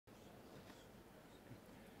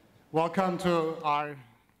Welcome to our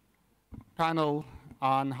panel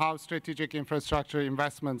on how strategic infrastructure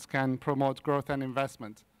investments can promote growth and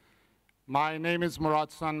investment. My name is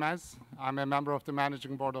Murat Sönmez. I'm a member of the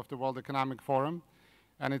Managing Board of the World Economic Forum,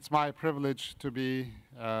 and it's my privilege to be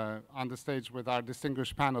on the stage with our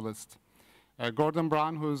distinguished panelists. Gordon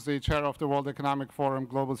Brown, who's the chair of the World Economic Forum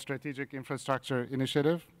Global Strategic Infrastructure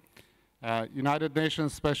Initiative, United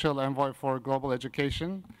Nations Special Envoy for Global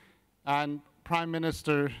Education, and Prime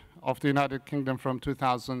Minister of the United Kingdom from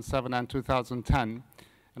 2007 and 2010.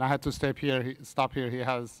 And I had to stop here. He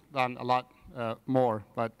has done a lot more,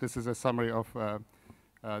 but this is a summary of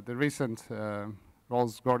the recent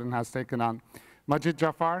roles Gordon has taken on. Majid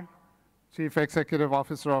Jafar, Chief Executive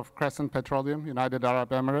Officer of Crescent Petroleum, United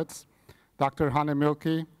Arab Emirates. Dr. Hani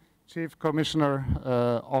Milki, Chief Commissioner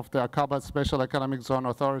of the Aqaba Special Economic Zone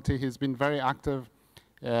Authority. He's been very active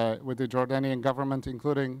with the Jordanian government,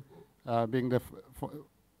 including being the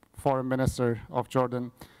Foreign Minister of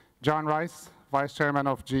Jordan. John Rice, Vice Chairman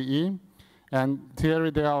of GE, and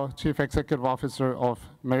Thierry Deau, Chief Executive Officer of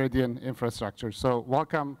Meridian Infrastructure. So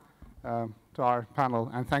welcome to our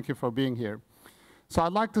panel, and thank you for being here. So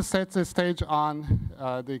I'd like to set the stage on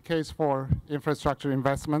the case for infrastructure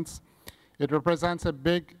investments. It represents a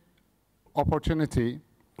big opportunity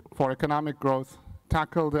for economic growth,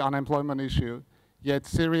 tackle the unemployment issue, yet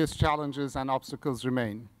serious challenges and obstacles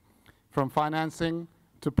remain, from financing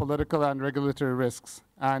to political and regulatory risks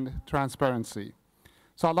and transparency.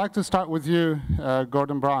 So I'd like to start with you,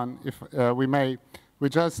 Gordon Brown, if we may. We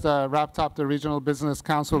just wrapped up the Regional Business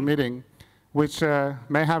Council meeting, which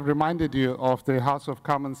may have reminded you of the House of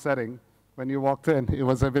Commons setting. When you walked in, it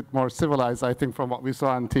was a bit more civilized, I think, from what we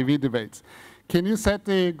saw on TV debates. Can you set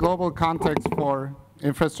the global context for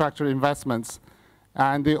infrastructure investments?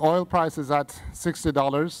 And the oil price is at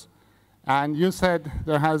 $60, and you said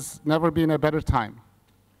there has never been a better time.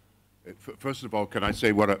 First of all, can I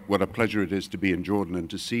say what a pleasure it is to be in Jordan and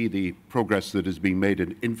to see the progress that is being made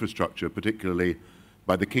in infrastructure, particularly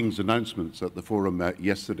by the King's announcements at the forum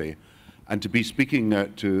yesterday, and to be speaking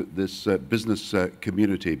to this business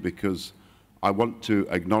community, because I want to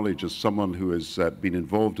acknowledge, as someone who has been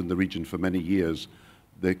involved in the region for many years,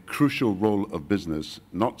 the crucial role of business,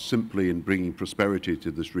 not simply in bringing prosperity to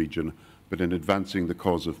this region, but in advancing the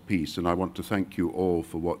cause of peace. And I want to thank you all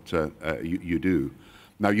for what you do.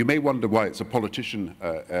 Now, you may wonder why it's a politician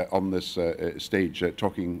on this stage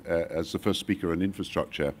talking as the first speaker on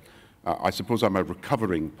infrastructure. I suppose I'm a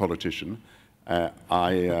recovering politician.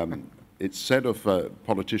 It's said of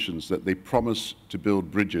politicians that they promise to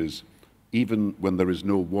build bridges even when there is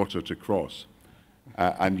no water to cross.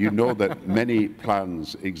 And you know that many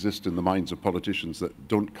plans exist in the minds of politicians that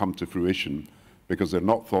don't come to fruition because they're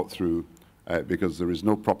not thought through, because there is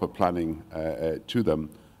no proper planning to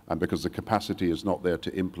them, and because the capacity is not there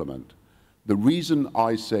to implement. The reason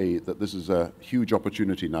I say that this is a huge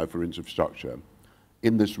opportunity now for infrastructure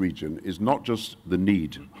in this region is not just the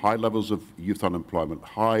need, high levels of youth unemployment,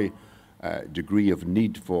 high degree of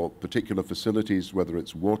need for particular facilities, whether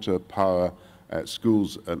it's water, power,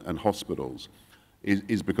 schools and hospitals,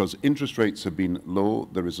 is because interest rates have been low,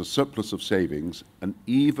 there is a surplus of savings, and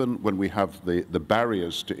even when we have the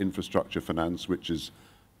barriers to infrastructure finance, which is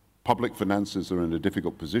public finances are in a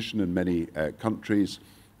difficult position in many countries.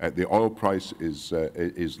 The oil price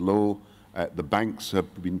is low. The banks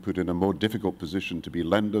have been put in a more difficult position to be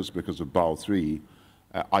lenders because of Basel III.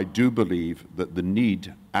 I do believe that the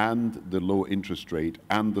need and the low interest rate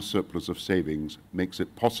and the surplus of savings makes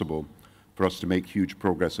it possible for us to make huge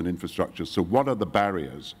progress in infrastructure. So what are the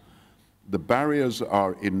barriers? The barriers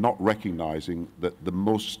are in not recognizing that the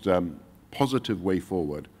most positive way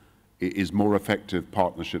forward is more effective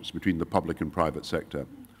partnerships between the public and private sector.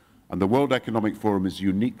 And the World Economic Forum is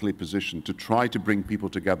uniquely positioned to try to bring people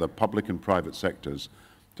together, public and private sectors,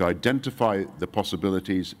 to identify the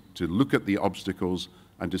possibilities, to look at the obstacles,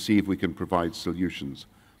 and to see if we can provide solutions.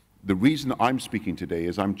 The reason I'm speaking today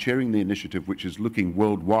is I'm chairing the initiative which is looking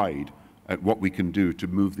worldwide at what we can do to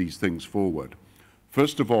move these things forward.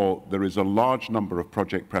 First of all, there is a large number of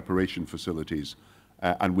project preparation facilities,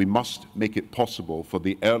 and we must make it possible for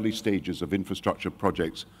the early stages of infrastructure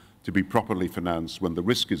projects to be properly financed when the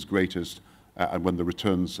risk is greatest and when the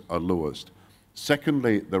returns are lowest.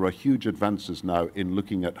 Secondly, there are huge advances now in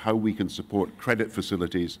looking at how we can support credit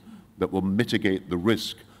facilities that will mitigate the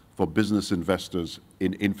risk for business investors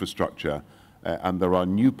in infrastructure. And there are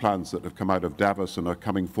new plans that have come out of Davos and are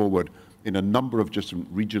coming forward in a number of different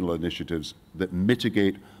regional initiatives that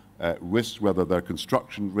mitigate risks, whether they're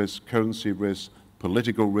construction risks, currency risks,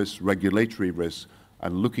 political risks, regulatory risks,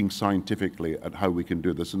 and looking scientifically at how we can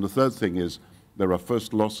do this. And the third thing is There are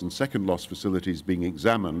first loss and second loss facilities being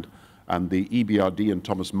examined, and the EBRD and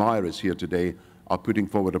Thomas Meyer is here today, are putting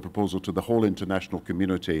forward a proposal to the whole international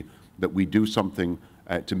community that we do something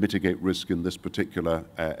to mitigate risk in this particular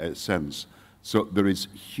sense. So there is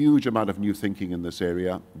huge amount of new thinking in this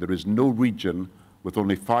area. There is no region with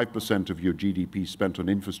only 5% of your GDP spent on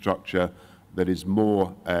infrastructure that is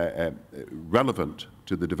more relevant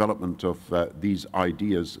to the development of these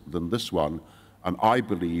ideas than this one. And I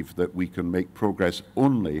believe that we can make progress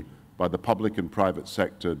only by the public and private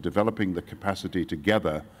sector developing the capacity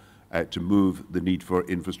together to move the need for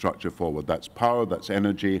infrastructure forward. That's power, that's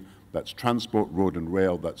energy, that's transport, road and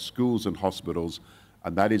rail, that's schools and hospitals,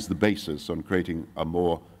 and that is the basis on creating a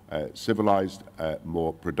more civilized,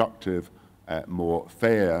 more productive, more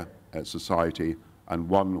fair society, and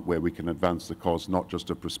one where we can advance the cause not just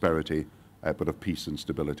of prosperity, but of peace and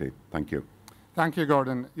stability. Thank you. Thank you,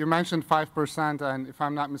 Gordon. You mentioned 5%, and if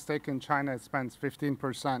I'm not mistaken, China spends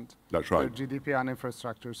 15% That's right. of GDP on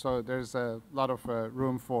infrastructure, so there's a lot of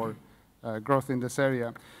room for growth in this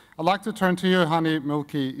area. I'd like to turn to you, Hani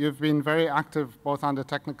Mulki. You've been very active both on the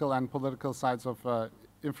technical and political sides of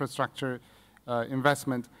infrastructure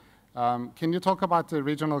investment. Can you talk about the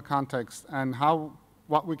regional context and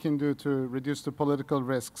what we can do to reduce the political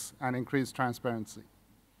risks and increase transparency?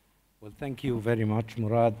 Well, thank you very much,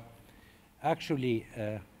 Murad. Actually,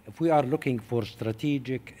 if we are looking for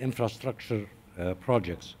strategic infrastructure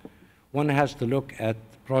projects, one has to look at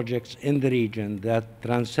projects in the region that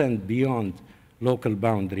transcend beyond local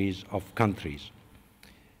boundaries of countries,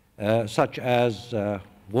 such as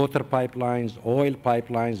water pipelines, oil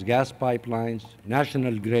pipelines, gas pipelines,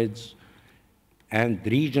 national grids, and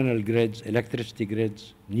regional grids, electricity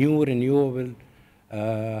grids, new renewable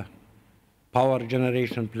power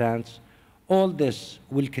generation plants. All this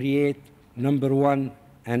will create, number one,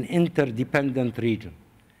 an interdependent region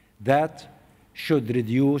that should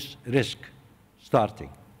reduce risk starting.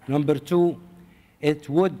 Number two, it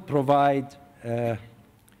would provide a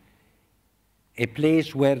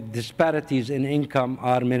place where disparities in income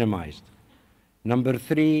are minimized. Number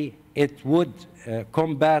three, it would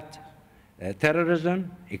combat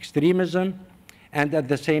terrorism, extremism, and at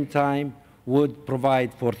the same time would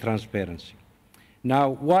provide for transparency. Now,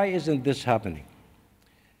 why isn't this happening?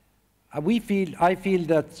 I feel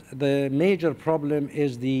that the major problem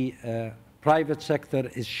is the private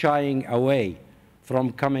sector is shying away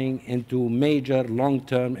from coming into major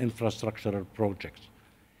long-term infrastructural projects.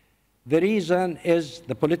 The reason is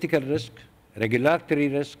the political risk, regulatory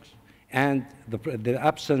risks, and the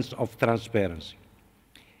absence of transparency.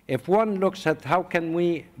 If one looks at how can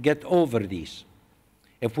we get over these,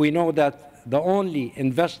 if we know that the only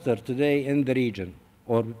investor today in the region,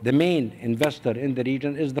 or the main investor in the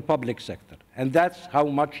region, is the public sector, and that's how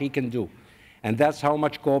much he can do, and that's how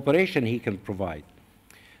much cooperation he can provide.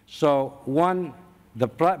 So one, the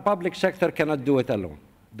public sector cannot do it alone.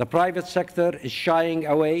 The private sector is shying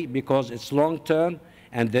away because it's long-term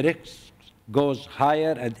and the risk goes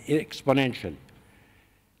higher and exponential.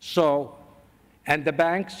 So, and the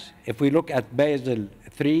banks, if we look at Basel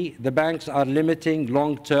III, the banks are limiting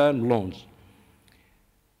long-term loans.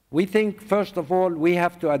 We think, first of all, we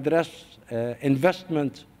have to address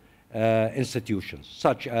investment institutions,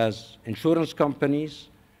 such as insurance companies,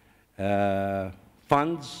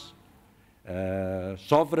 funds,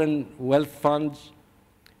 sovereign wealth funds,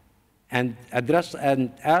 and address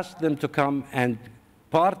and ask them to come and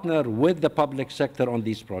partner with the public sector on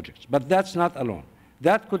these projects. But that's not alone.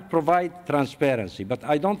 That could provide transparency, but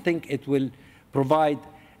I don't think it will provide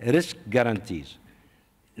risk guarantees.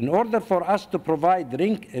 In order for us to provide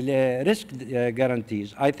risk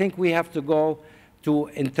guarantees, I think we have to go to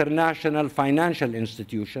international financial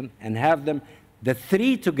institutions and have them, the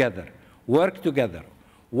three together, work together.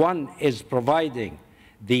 One is providing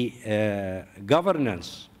the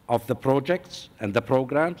governance of the projects and the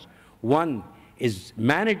programs, one is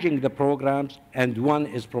managing the programs, and one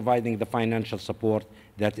is providing the financial support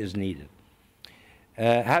that is needed.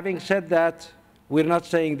 Having said that, we're not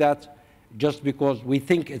saying that just because we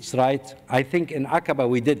think it's right. I think in Aqaba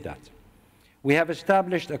we did that. We have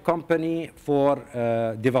established a company for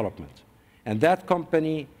development, and that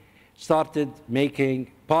company started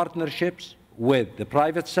making partnerships with the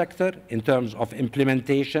private sector in terms of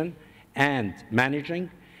implementation and managing,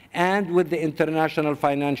 and with the international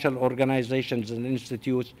financial organizations and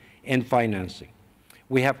institutes in financing.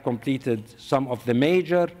 We have completed some of the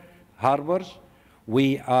major harbors.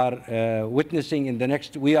 We are witnessing in the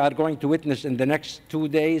next, we are going to witness in the next 2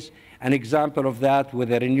 days an example of that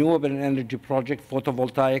with a renewable energy project,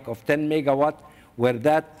 photovoltaic of 10 megawatt, where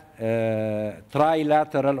that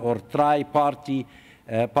trilateral or tri-party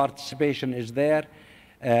participation is there.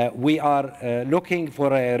 We are looking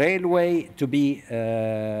for a railway to be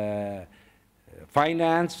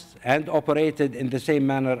financed and operated in the same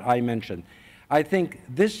manner I mentioned. I think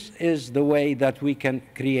this is the way that we can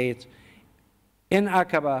create in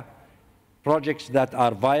Aqaba projects that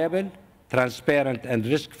are viable, transparent, and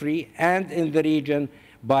risk-free, and in the region,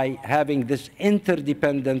 by having this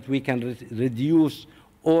interdependent, we can reduce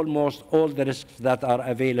almost all the risks that are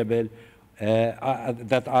available,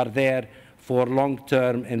 that are there for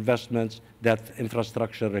long-term investments that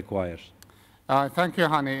infrastructure requires. Thank you,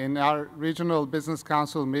 Hani. In our Regional Business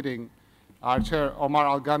Council meeting, our chair, Omar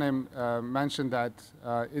Al-Ghanim, mentioned that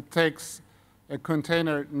it takes a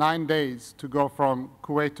container 9 days to go from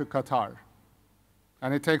Kuwait to Qatar.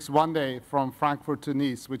 And it takes 1 day from Frankfurt to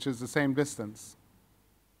Nice, which is the same distance,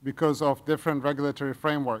 because of different regulatory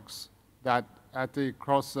frameworks that at the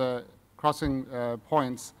crossing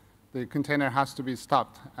points, the container has to be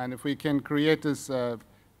stopped. And if we can create this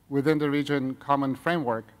within the region common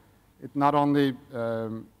framework, it not only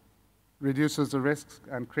reduces the risks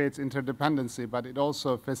and creates interdependency, but it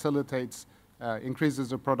also facilitates, increases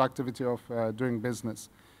the productivity of doing business.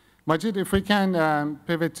 Majid, if we can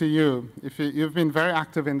pivot to you. You've been very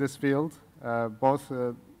active in this field, both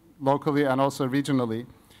locally and also regionally.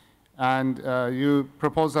 And you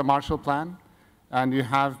proposed a Marshall Plan, and you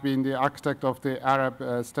have been the architect of the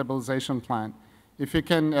Arab Stabilization Plan. If you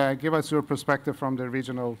can give us your perspective from the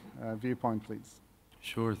regional viewpoint, please.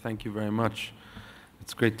 Sure, thank you very much.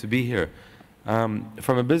 It's great to be here.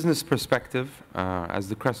 From a business perspective, as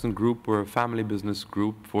the Crescent Group, we're a family business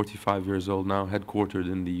group, 45 years old now,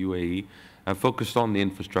 headquartered in the UAE, and focused on the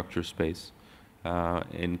infrastructure space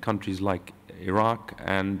in countries like Iraq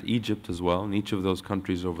and Egypt as well. In each of those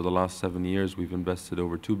countries over the last 7 years, we've invested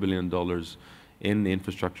over $2 billion in the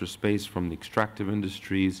infrastructure space, from the extractive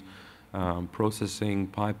industries, processing,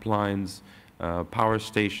 pipelines, power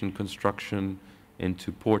station construction,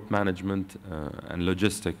 into port management and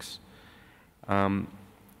logistics.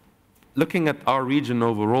 Looking at our region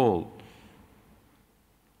overall,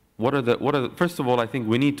 first of all, I think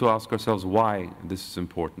we need to ask ourselves why this is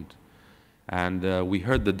important. And we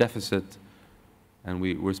heard the deficit, and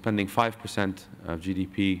we're spending 5% of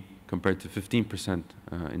GDP compared to 15%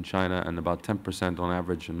 in China, and about 10% on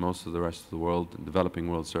average in most of the rest of the world, the developing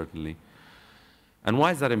world certainly. And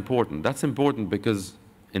why is that important? That's important because,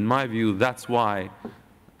 in my view, that's why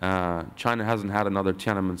China hasn't had another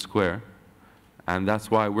Tiananmen Square, and that's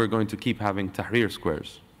why we're going to keep having Tahrir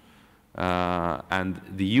Squares. And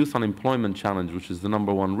the youth unemployment challenge, which is the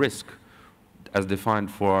 #1 risk as defined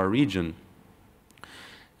for our region,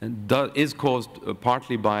 is caused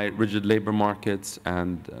partly by rigid labor markets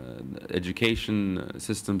and education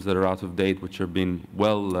systems that are out of date, which are being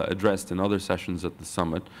well addressed in other sessions at the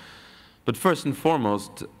summit. But first and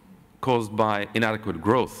foremost, caused by inadequate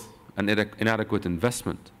growth and inadequate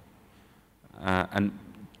investment. And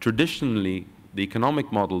traditionally, the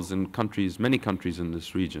economic models in countries, many countries in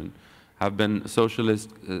this region, have been socialist,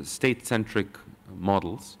 state-centric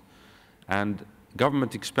models, and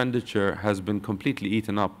government expenditure has been completely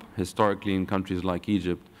eaten up historically in countries like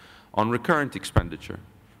Egypt on recurrent expenditure.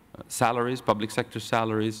 Salaries, public sector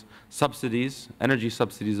salaries, subsidies, energy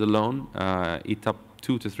subsidies alone eat up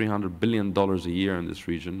 $200 to $300 billion a year in this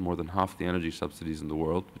region, more than half the energy subsidies in the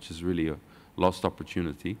world, which is really a lost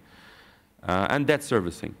opportunity, and debt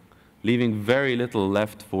servicing, leaving very little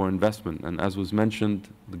left for investment. And as was mentioned,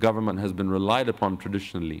 the government has been relied upon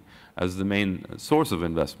traditionally as the main source of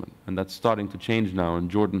investment, and that's starting to change now, and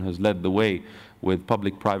Jordan has led the way with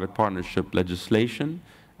public-private partnership legislation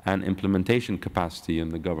and implementation capacity in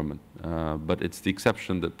the government. But it's the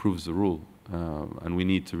exception that proves the rule, and we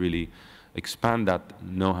need to really expand that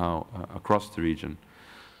know-how across the region.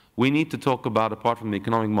 We need to talk about, apart from the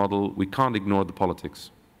economic model, we can't ignore the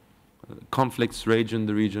politics. Conflicts rage in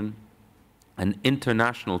the region, and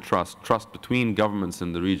international trust between governments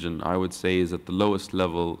in the region, I would say, is at the lowest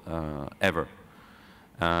level ever.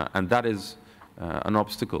 And that is an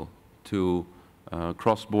obstacle to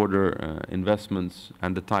cross-border investments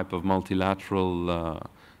and the type of multilateral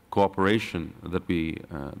cooperation that we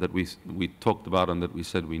talked about and that we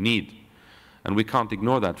said we need. And we can't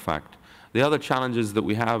ignore that fact. The other challenges that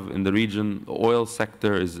we have in the region, the oil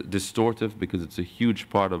sector is distortive because it's a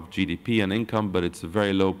huge part of GDP and income, but it's a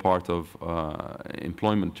very low part of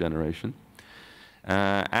employment generation.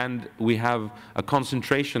 And we have a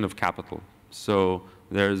concentration of capital. So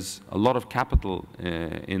there's a lot of capital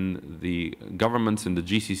in the governments in the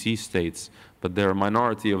GCC states, but they're a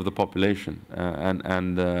minority of the population.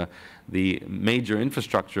 And the major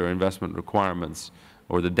infrastructure investment requirements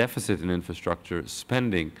or the deficit in infrastructure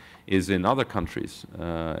spending is in other countries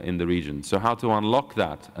in the region. So how to unlock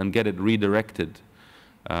that and get it redirected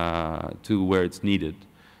to where it's needed.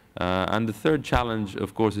 And the third challenge,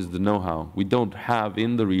 of course, is the know-how. We don't have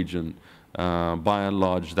in the region, by and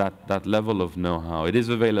large, that level of know-how. It is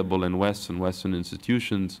available in West and Western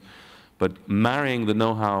institutions, but marrying the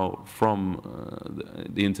know-how from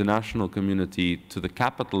the international community to the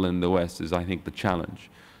capital in the West is, I think, the challenge.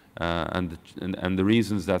 And the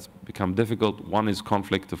reasons that's become difficult, one is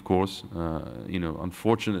conflict, of course.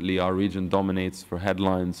 Unfortunately, our region dominates for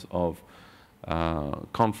headlines of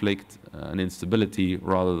conflict and instability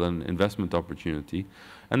rather than investment opportunity.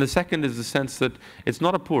 And the second is the sense that it's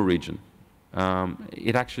not a poor region.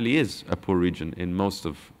 It actually is a poor region in most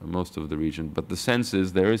of the region, but the sense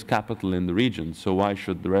is there is capital in the region, so why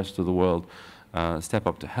should the rest of the world step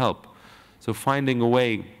up to help? So finding a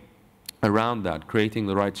way around that, creating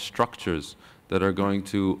the right structures that are going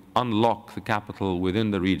to unlock the capital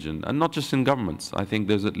within the region, and not just in governments. I think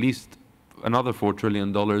there's at least another $4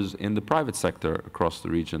 trillion in the private sector across the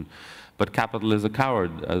region. But capital is a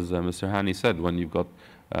coward, as Mr. Hani said, when you've got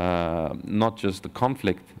not just the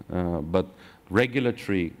conflict, but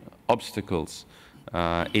regulatory obstacles.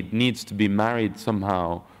 It needs to be married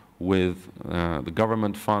somehow with the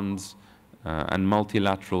government funds and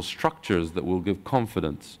multilateral structures that will give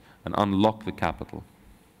confidence and unlock the capital.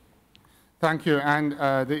 Thank you. And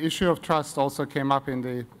the issue of trust also came up in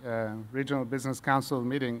the Regional Business Council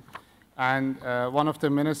meeting. And one of the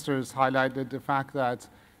ministers highlighted the fact that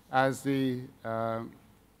as the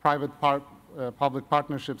public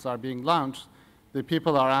partnerships are being launched, the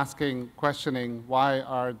people are questioning why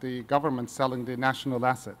are the governments selling the national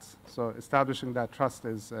assets. So establishing that trust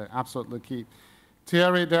is absolutely key.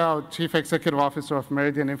 Thierry Deo, Chief Executive Officer of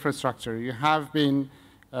Meridian Infrastructure, you have been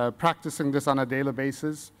practicing this on a daily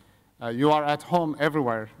basis. You are at home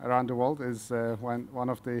everywhere around the world, is one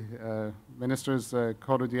of the ministers,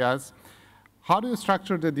 Koru Diaz. How do you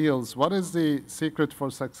structure the deals? What is the secret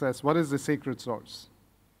for success? What is the secret sauce?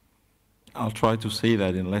 I'll try to say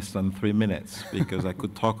that in less than 3 minutes, because I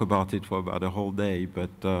could talk about it for about a whole day, but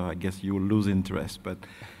I guess you will lose interest. But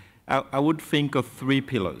I would think of 3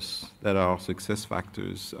 pillars that are success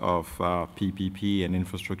factors of PPP and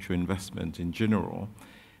infrastructure investment in general.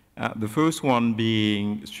 The first one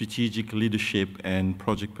being strategic leadership and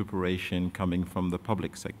project preparation coming from the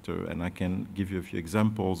public sector, and I can give you a few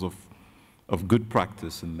examples of good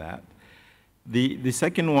practice in that. The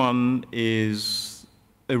second one is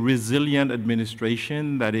a resilient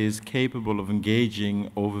administration that is capable of engaging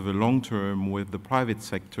over the long term with the private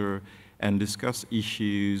sector and discuss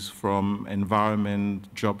issues from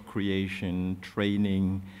environment, job creation,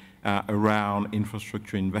 training, around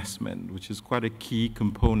infrastructure investment, which is quite a key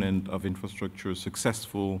component of infrastructure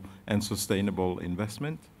successful and sustainable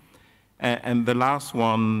investment. And the last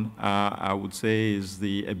one, I would say, is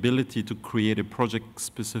the ability to create a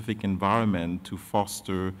project-specific environment to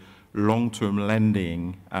foster long-term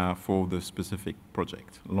lending for the specific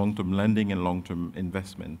project, long-term lending and long-term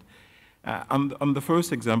investment. On the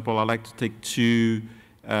first example, I'd like to take 2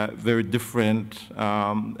 very different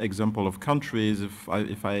example of countries.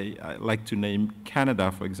 If I like to name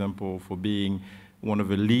Canada, for example, for being one of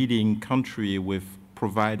the leading country with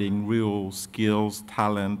providing real skills,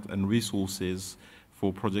 talent, and resources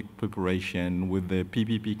for project preparation with the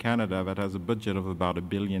PPP Canada that has a budget of about $1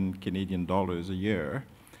 billion Canadian a year.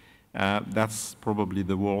 That's probably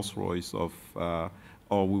the Rolls-Royce of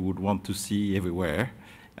all we would want to see everywhere.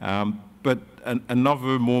 But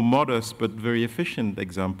another more modest but very efficient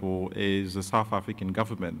example is the South African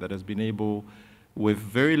government that has been able, with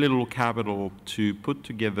very little capital, to put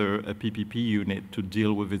together a PPP unit to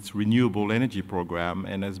deal with its renewable energy program,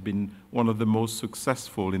 and has been one of the most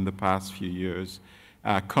successful in the past few years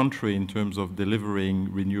country in terms of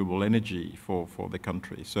delivering renewable energy for the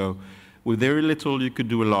country. So with very little, you could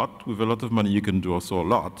do a lot. With a lot of money, you can do also a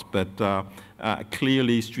lot. But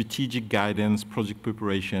clearly, strategic guidance, project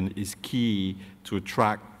preparation is key to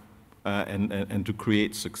attract and to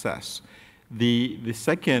create success. The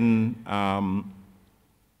second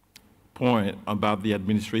point about the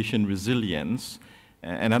administration resilience,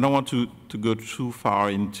 and I don't want to go too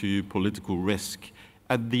far into political risk.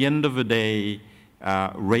 At the end of the day,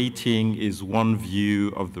 rating is one view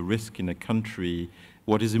of the risk in a country.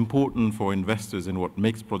 What is important for investors and what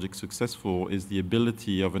makes projects successful is the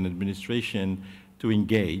ability of an administration to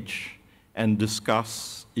engage and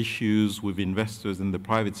discuss issues with investors in the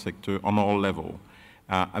private sector on all levels.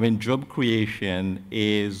 I mean, job creation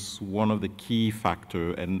is one of the key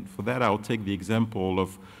factors, and for that I'll take the example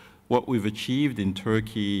of what we've achieved in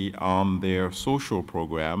Turkey on their social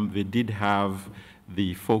program. They did have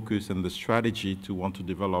the focus and the strategy to want to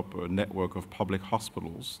develop a network of public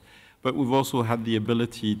hospitals. But we've also had the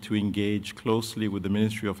ability to engage closely with the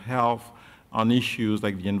Ministry of Health on issues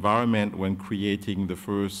like the environment when creating the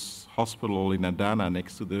first hospital in Adana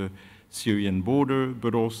next to the Syrian border,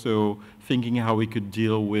 but also thinking how we could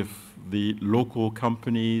deal with the local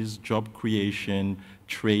companies, job creation,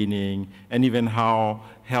 training, and even how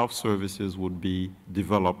health services would be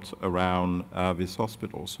developed around this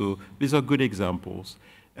hospital. So these are good examples.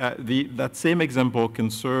 That same example can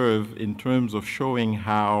serve in terms of showing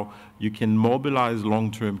how you can mobilize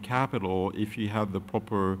long-term capital if you have the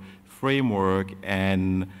proper framework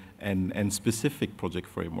and specific project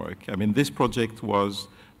framework. I mean, this project was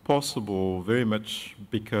possible very much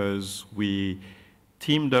because we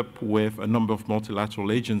teamed up with a number of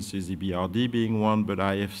multilateral agencies, EBRD being one, but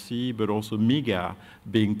IFC, but also MIGA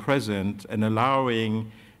being present and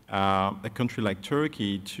allowing a country like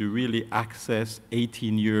Turkey to really access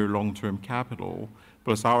 18-year long-term capital,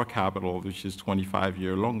 plus our capital, which is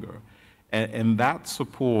 25-year longer. And that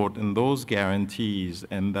support and those guarantees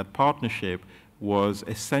and that partnership was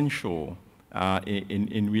essential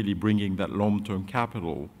in really bringing that long-term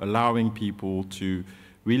capital, allowing people to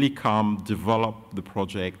really come, develop the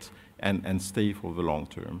project, and stay for the long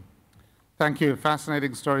term. Thank you.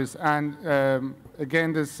 Fascinating stories. And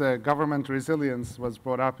again, this government resilience was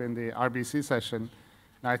brought up in the RBC session.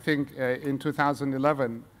 And I think in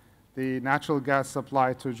 2011, the natural gas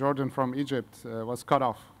supply to Jordan from Egypt was cut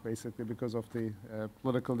off, basically, because of the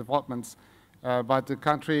political developments. But the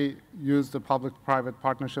country used the public-private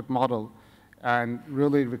partnership model and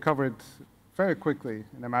really recovered very quickly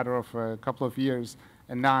in a matter of a couple of years,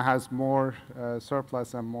 and now has more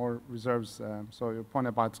surplus and more reserves. So your point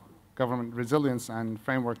about government resilience and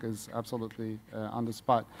framework is absolutely on the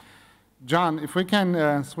spot. John, if we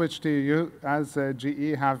can switch to you, as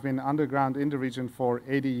GE have been underground in the region for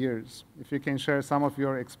 80 years. If you can share some of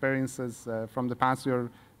your experiences from the past,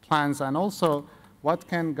 your plans, and also what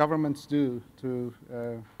can governments do to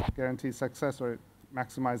guarantee success or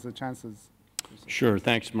maximize the chances? Sure.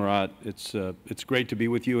 Thanks, Murat. It's great to be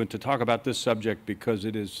with you and to talk about this subject because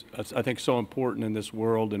it is, I think, so important in this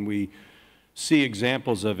world, and we see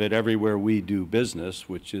examples of it everywhere we do business,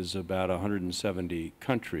 which is about 170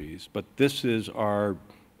 countries. But this is our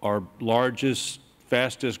largest,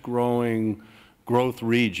 fastest growing growth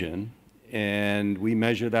region, and we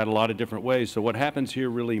measure that a lot of different ways. So what happens here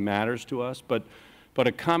really matters to us. But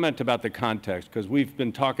a comment about the context, because we've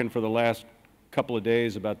been talking for the last couple of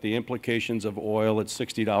days about the implications of oil at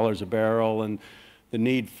 $60 a barrel and the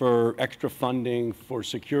need for extra funding for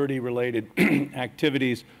security-related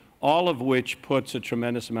activities, all of which puts a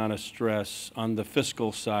tremendous amount of stress on the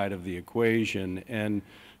fiscal side of the equation. And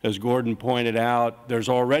as Gordon pointed out, there's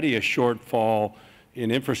already a shortfall in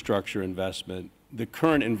infrastructure investment. The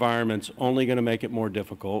current environment's only going to make it more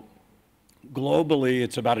difficult. Globally,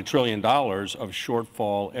 it's about $1 trillion of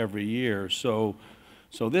shortfall every year. So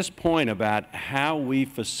this point about how we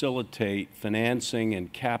facilitate financing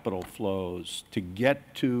and capital flows to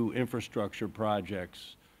get to infrastructure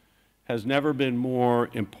projects has never been more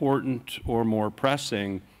important or more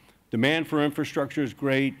pressing. Demand for infrastructure is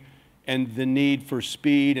great, and the need for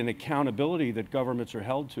speed and accountability that governments are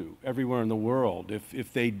held to everywhere in the world.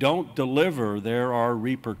 If they don't deliver, there are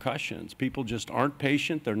repercussions. People just aren't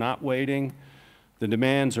patient, they're not waiting. The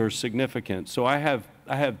demands are significant. So I have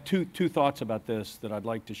two thoughts about this that I'd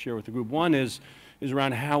like to share with the group. One is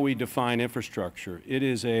around how we define infrastructure. It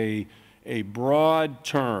is a broad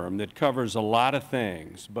term that covers a lot of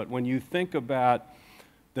things, but when you think about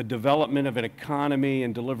the development of an economy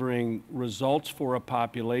and delivering results for a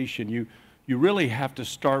population, you really have to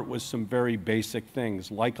start with some very basic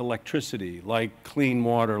things like electricity, like clean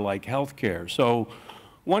water, like healthcare. So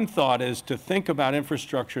one thought is to think about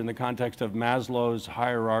infrastructure in the context of Maslow's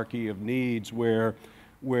hierarchy of needs, where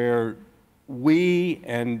we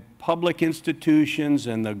and public institutions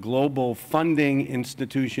and the global funding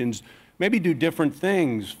institutions maybe do different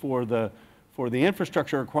things for the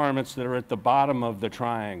infrastructure requirements that are at the bottom of the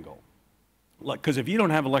triangle. Because if you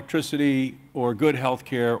don't have electricity or good health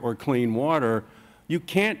care or clean water, you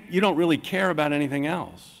don't really care about anything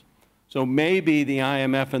else. So maybe the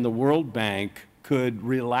IMF and the World Bank could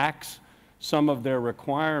relax some of their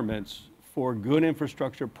requirements for good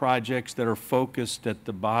infrastructure projects that are focused at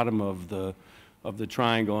the bottom of the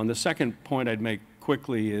triangle. And the second point I'd make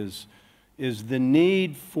quickly is the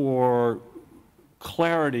need for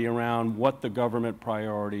clarity around what the government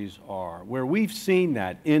priorities are. Where we've seen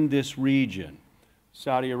that in this region,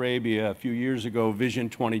 Saudi Arabia a few years ago, Vision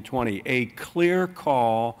 2020, a clear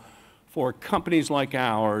call for companies like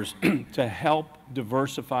ours to help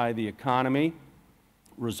diversify the economy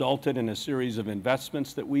resulted in a series of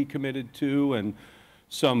investments that we committed to and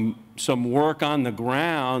some work on the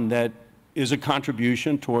ground that is a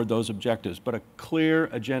contribution toward those objectives, but a clear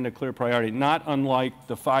agenda, clear priority, not unlike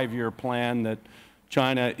the 5-year plan that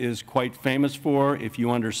China is quite famous for. If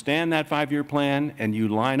you understand that 5-year plan and you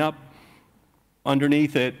line up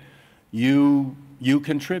underneath it, you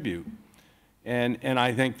contribute. And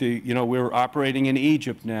I think we're operating in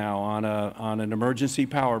Egypt now on an emergency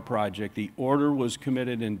power project. The order was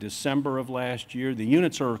committed in December of last year. The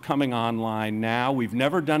units are coming online now. We've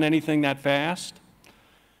never done anything that fast.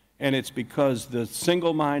 And it's because the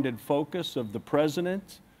single-minded focus of the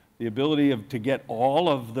president, the ability to get all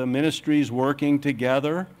of the ministries working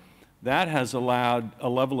together, that has allowed a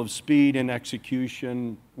level of speed and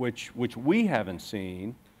execution which we haven't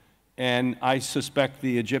seen, and I suspect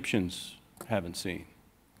the Egyptians haven't seen.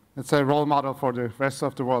 It's a role model for the rest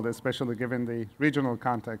of the world, especially given the regional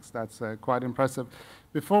context. That's quite impressive.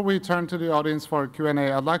 Before we turn to the audience for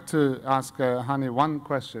Q&A, I'd like to ask Hani one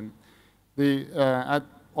question. At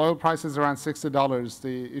oil prices around $60,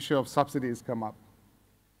 the issue of subsidies come up.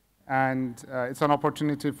 And it's an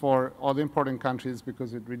opportunity for all importing countries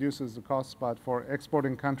because it reduces the cost, but for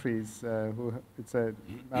exporting countries, it's a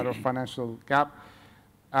matter of financial gap.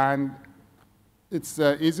 And it's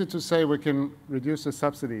easy to say we can reduce the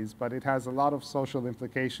subsidies, but it has a lot of social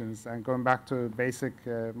implications. And going back to basic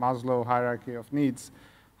Maslow hierarchy of needs,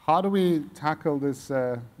 how do we tackle this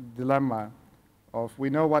dilemma of we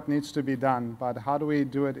know what needs to be done, but how do we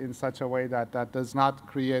do it in such a way that that does not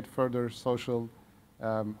create further social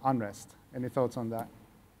unrest? Any thoughts on that?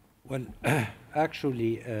 Well,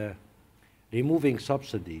 actually, removing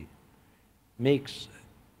subsidy makes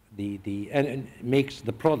makes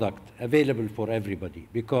the product available for everybody,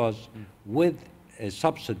 because with a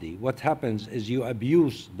subsidy, what happens is you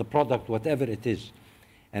abuse the product, whatever it is,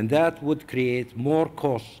 and that would create more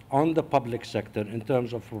costs on the public sector in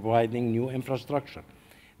terms of providing new infrastructure.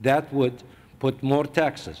 That would put more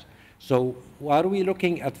taxes. So are we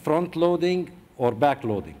looking at front-loading or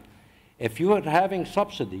back-loading? If you are having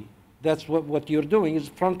subsidy, that's what you're doing is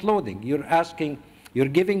front-loading. You're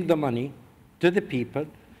giving the money to the people,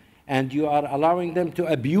 and you are allowing them to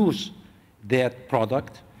abuse their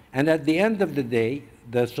product, and at the end of the day,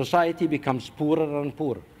 the society becomes poorer and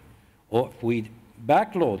poorer. Or if we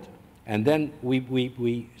backload and then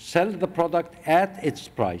we sell the product at its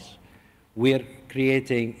price, we're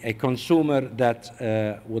creating a consumer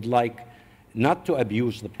that would like not to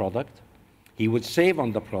abuse the product. He would save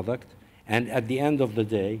on the product, and at the end of the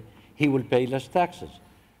day, he will pay less taxes.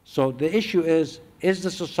 So the issue is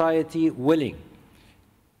the society willing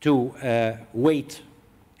to wait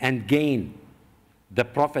and gain the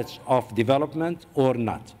profits of development or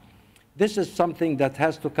not? This is something that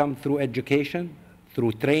has to come through education,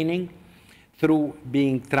 through training, through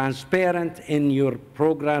being transparent in your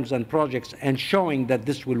programs and projects and showing that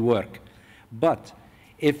this will work. But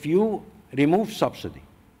if you remove subsidy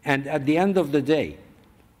and at the end of the day,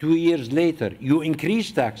 2 years later, you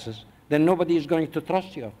increase taxes, then nobody is going to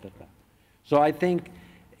trust you after that. So I think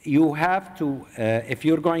you have to, if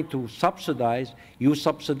you're going to subsidize, you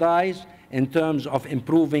subsidize in terms of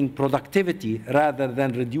improving productivity rather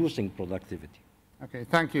than reducing productivity. Okay,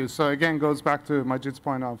 thank you. So again, goes back to Majid's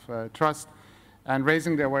point of trust and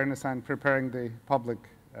raising the awareness and preparing the public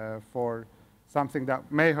for something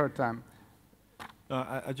that may hurt them.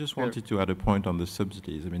 I just wanted to add a point on the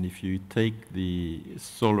subsidies. I mean, if you take the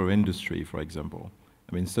solar industry, for example,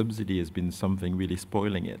 I mean, subsidy has been something really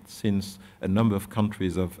spoiling it. Since a number of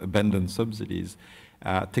countries have abandoned subsidies,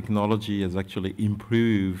 technology has actually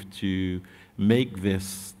improved to make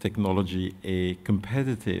this technology a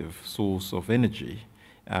competitive source of energy,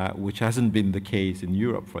 which hasn't been the case in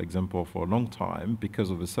Europe, for example, for a long time because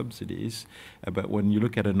of the subsidies. But when you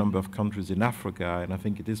look at a number of countries in Africa, and I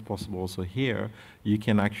think it is possible also here, you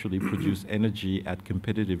can actually produce energy at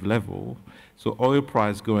competitive level. So oil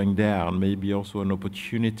price going down may be also an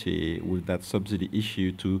opportunity with that subsidy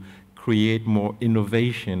issue to create more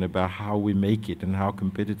innovation about how we make it and how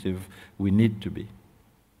competitive we need to be.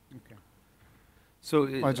 So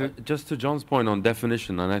just to John's point on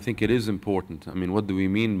definition, and I think it is important. I mean, what do we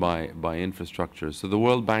mean by infrastructure? So the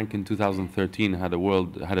World Bank in 2013 had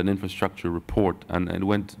an infrastructure report, and it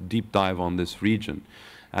went deep dive on this region.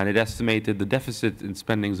 And it estimated the deficit in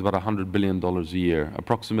spending is about $100 billion a year,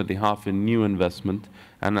 approximately half in new investment,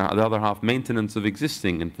 and the other half maintenance of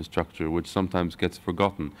existing infrastructure, which sometimes gets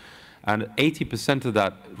forgotten. And 80% of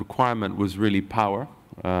that requirement was really power,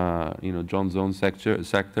 John's own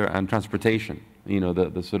sector, and transportation.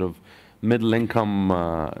 The sort of middle income,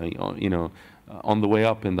 on the way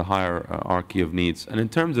up in the hierarchy of needs. And in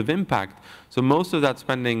terms of impact, so most of that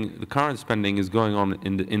spending, the current spending, is going on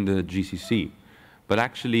in the GCC. But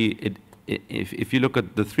actually, if you look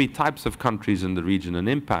at the 3 types of countries in the region and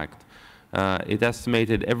impact, it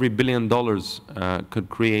estimated every $1 billion could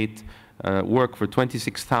create work for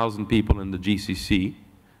 26,000 people in the GCC,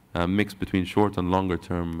 mixed between short and longer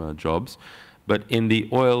term jobs. But in the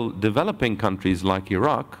oil developing countries like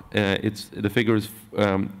Iraq, the figure is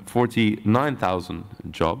 49,000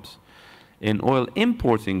 jobs. In oil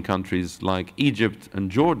importing countries like Egypt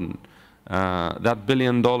and Jordan, that $1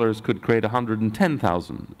 billion could create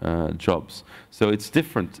 110,000 jobs. So it's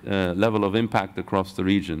different level of impact across the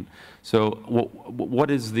region. So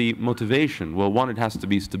what is the motivation? Well, one, it has to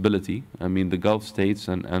be stability. I mean, the Gulf states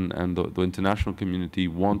and the international community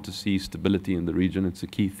want to see stability in the region. It's a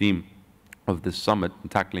key theme of this summit,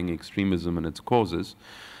 tackling extremism and its causes.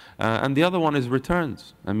 And the other one is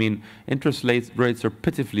returns. I mean, interest rates are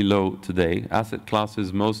pitifully low today. Asset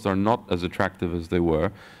classes, most are not as attractive as they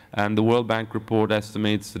were. And the World Bank report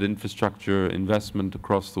estimates that infrastructure investment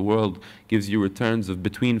across the world gives you returns of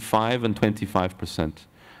between 5 and 25%,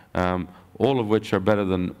 all of which are better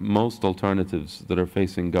than most alternatives that are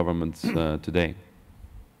facing governments today.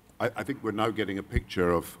 I think we're now getting a picture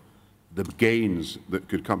of the gains that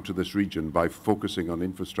could come to this region by focusing on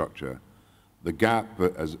infrastructure. The gap,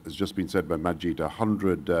 as has just been said by Majid,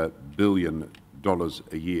 $100 billion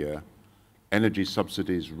a year. Energy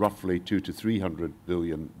subsidies, roughly $200 to $300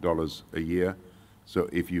 billion a year. So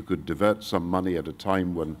if you could divert some money at a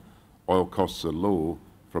time when oil costs are low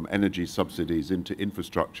from energy subsidies into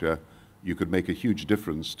infrastructure, you could make a huge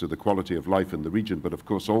difference to the quality of life in the region. But of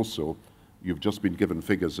course also, you've just been given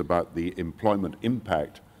figures about the employment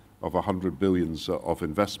impact of $100 billion of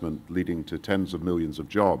investment leading to tens of millions of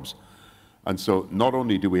jobs. And so not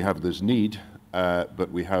only do we have this need,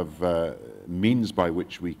 but we have means by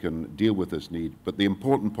which we can deal with this need. But the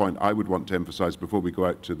important point I would want to emphasize before we go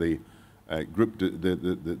out to the group,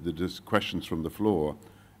 the questions from the floor,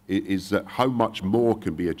 is that how much more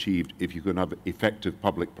can be achieved if you can have effective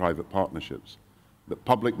public-private partnerships. That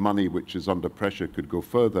public money which is under pressure could go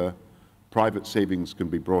further, private savings can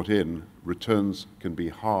be brought in, returns can be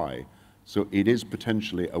high. So it is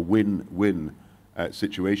potentially a win-win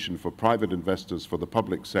situation for private investors, for the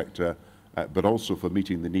public sector, but also for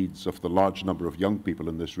meeting the needs of the large number of young people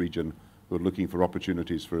in this region who are looking for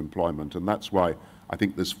opportunities for employment. And that's why I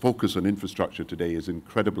think this focus on infrastructure today is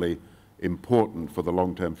incredibly important for the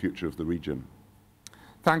long-term future of the region.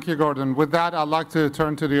 Thank you, Gordon. With that, I'd like to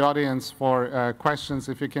turn to the audience for questions.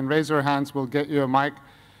 If you can raise your hands, we'll get you a mic.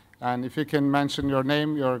 And if you can mention your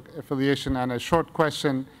name, your affiliation, and a short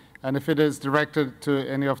question. And if it is directed to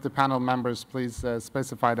any of the panel members, please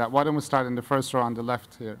specify that. Why don't we start in the first row on the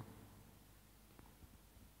left here?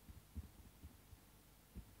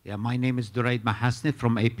 Yeah, my name is Duraid Mahasni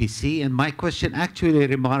from APC, and my question actually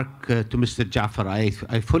remark to Mr. Jafar. I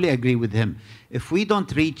fully agree with him. If we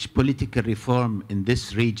don't reach political reform in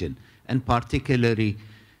this region, and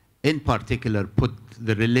in particular put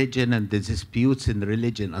the religion and the disputes in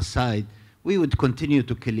religion aside, we would continue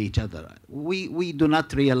to kill each other. We do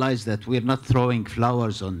not realize that we're not throwing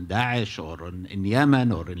flowers on Daesh or in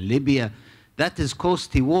Yemen or in Libya. That is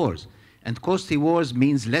costly wars. And costly wars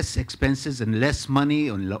means less expenses and less money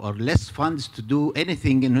or less funds to do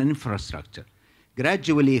anything in infrastructure.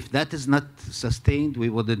 Gradually, if that is not sustained, we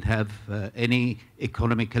wouldn't have any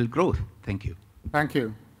economical growth. Thank you. Thank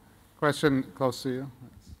you. Question close to you.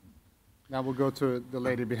 Now we'll go to the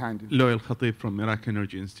lady behind you. Loyal Khatib from Iraq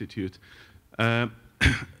Energy Institute.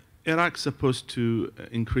 Iraq's supposed to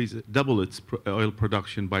double its oil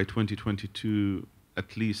production by 2022,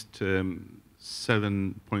 at least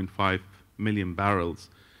 7.5 million barrels,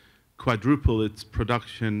 quadruple its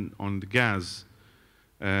production on the gas,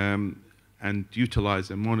 and utilize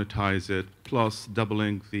and monetize it, plus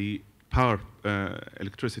doubling the power,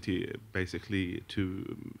 electricity, basically,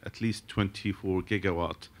 to at least 24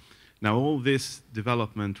 gigawatt. Now, all this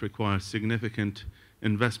development requires significant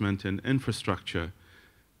investment in infrastructure,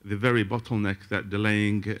 the very bottleneck that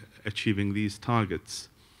delaying achieving these targets.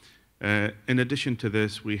 In addition to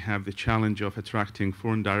this, we have the challenge of attracting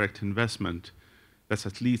foreign direct investment. That's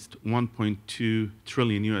at least $1.2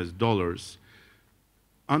 trillion US.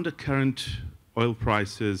 Under current oil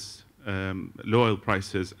prices, low oil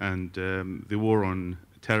prices, and the war on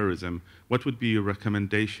terrorism, what would be your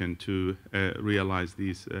recommendation to realize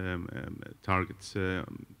these targets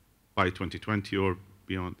by 2020 or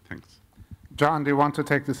beyond? Thanks. John, do you want to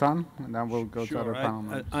take this on? And then we'll go to other panel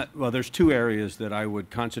members. Well, there's two areas that I would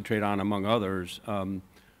concentrate on, among others.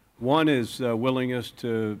 One is willingness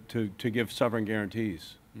to give sovereign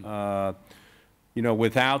guarantees. you know,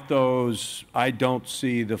 without those, I don't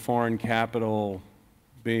see the foreign capital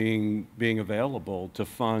being available to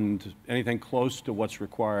fund anything close to what's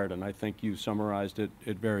required, and I think you summarized it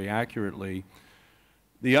very accurately.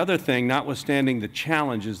 The other thing, notwithstanding the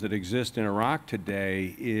challenges that exist in Iraq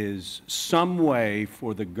today, is some way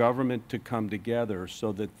for the government to come together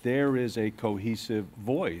so that there is a cohesive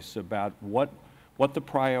voice about what the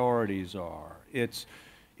priorities are. It's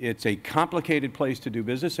a complicated place to do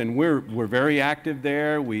business, and we're very active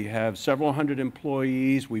there. We have several hundred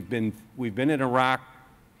employees. We've been in Iraq.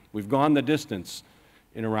 We've gone the distance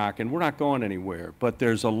in Iraq, and we're not going anywhere. But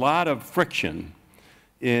there's a lot of friction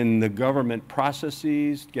in the government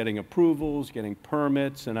processes, getting approvals, getting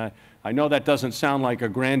permits, and I know that doesn't sound like a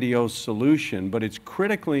grandiose solution, but it's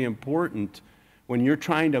critically important when you're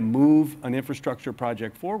trying to move an infrastructure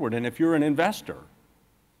project forward. And if you're an investor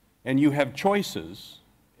and you have choices,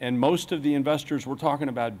 and most of the investors we're talking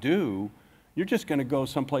about do, you're just going to go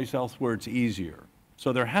someplace else where it's easier.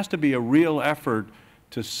 So there has to be a real effort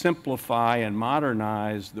to simplify and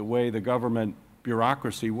modernize the way the government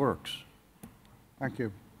bureaucracy works. Thank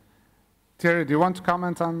you. Thierry, do you want to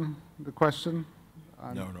comment on the question?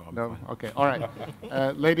 No, No? fine. Okay, all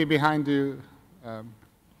right. Lady behind you.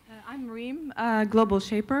 I'm Reem, Global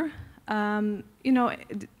Shaper. You know,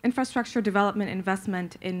 infrastructure development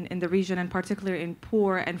investment in the region, and particularly in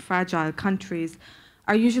poor and fragile countries,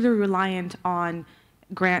 are usually reliant on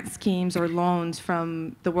grant schemes or loans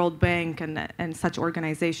from the World Bank and such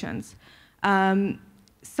organizations.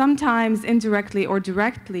 Sometimes indirectly or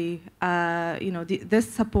directly, you know, this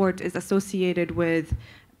support is associated with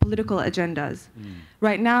political agendas.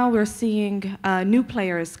 Right now, we're seeing new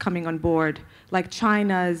players coming on board, like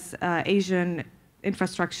China's Asian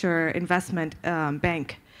Infrastructure Investment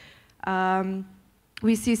Bank.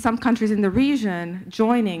 We see some countries in the region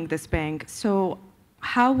joining this bank. So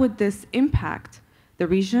how would this impact the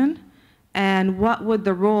region, and what would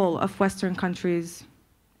the role of Western countries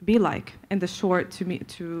be like in the short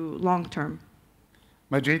to long term?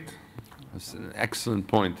 Majid? That's an excellent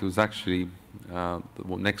point. It was actually the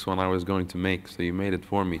next one I was going to make, so you made it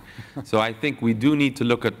for me. So I think we do need to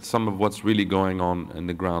look at some of what's really going on in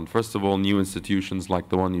the ground. First of all, new institutions like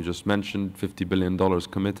the one you just mentioned, $50 billion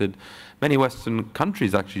committed. Many Western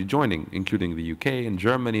countries actually joining, including the UK and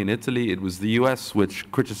Germany and Italy. It was the US which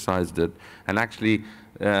criticized it, and actually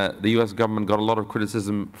the US government got a lot of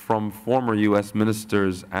criticism from former US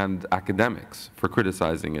ministers and academics for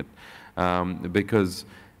criticizing it, because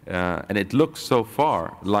and it looks so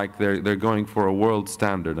far like they're going for a world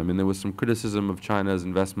standard. I mean, there was some criticism of China's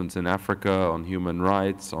investments in Africa, on human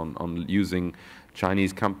rights, on using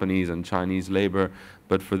Chinese companies and Chinese labor.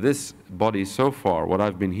 But for this body so far, what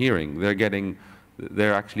I've been hearing,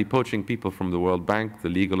 they're actually poaching people from the World Bank, the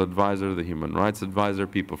legal advisor, the human rights advisor,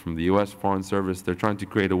 people from the US Foreign Service. They're trying to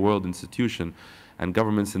create a world institution. And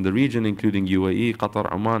governments in the region, including UAE,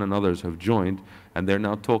 Qatar, Oman, and others, have joined, and they're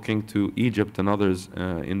now talking to Egypt and others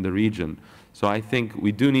in the region. So I think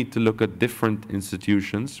we do need to look at different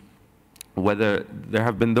institutions, whether there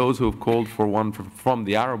have been those who have called for one from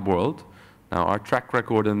the Arab world. Now, our track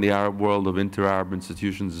record in the Arab world of inter-Arab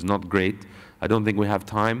institutions is not great. I don't think we have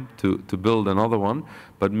time to build another one,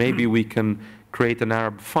 but maybe we can create an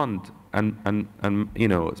Arab fund and you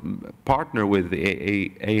know, partner with the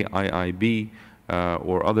AIIB,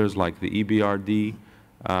 or others like the EBRD,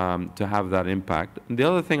 to have that impact. And the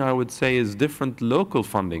other thing I would say is different local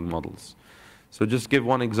funding models. So just give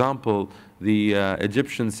one example, the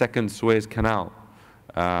Egyptian Second Suez Canal.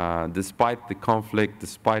 Despite the conflict,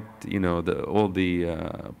 despite, you know, all the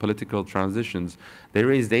political transitions, they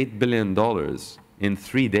raised $8 billion in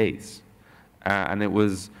 3 days. And it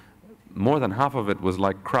was, more than half of it was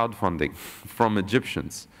like crowdfunding from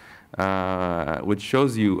Egyptians. Which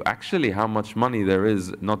shows you actually how much money there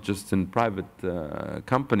is, not just in private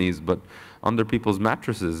companies, but under people's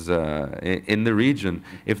mattresses in the region,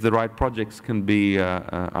 if the right projects can be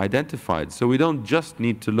identified. So we don't just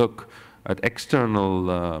need to look at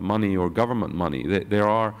external money or government money. There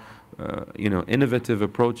are you know, innovative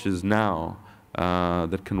approaches now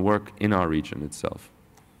that can work in our region itself.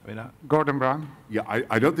 Gordon Brown? Yeah,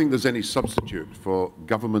 I don't think there's any substitute for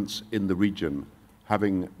governments in the region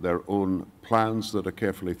having their own plans that are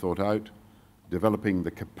carefully thought out, developing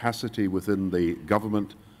the capacity within the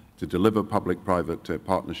government to deliver public-private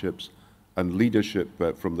partnerships, and leadership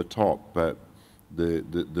from the top, the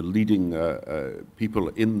leading people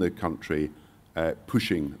in the country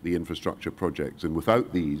pushing the infrastructure projects. And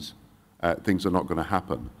without these, things are not going to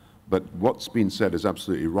happen. But what's been said is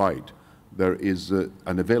absolutely right. There is an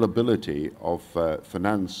availability of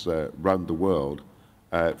finance around the world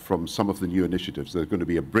from some of the new initiatives. There's going to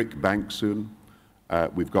be a BRIC bank soon.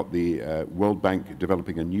 We've got the World Bank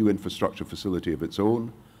developing a new infrastructure facility of its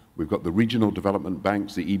own. We've got the regional development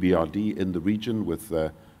banks, the EBRD, in the region with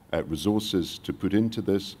resources to put into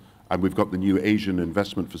this. And we've got the new Asian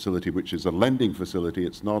investment facility, which is a lending facility.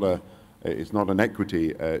 It's not an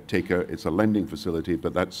equity taker, it's a lending facility,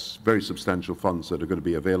 but that's very substantial funds that are going to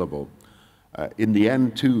be available. In the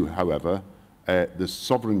end, too, however, the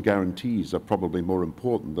sovereign guarantees are probably more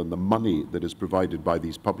important than the money that is provided by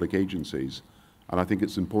these public agencies. And I think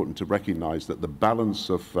it's important to recognize that the balance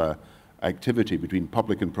of activity between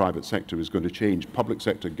public and private sector is going to change. Public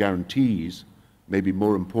sector guarantees may be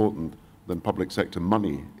more important than public sector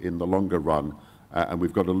money in the longer run. And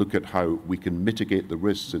we've got to look at how we can mitigate the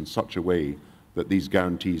risks in such a way that these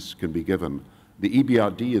guarantees can be given. The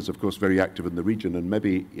EBRD is, of course, very active in the region, and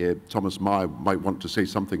maybe Thomas Meyer might want to say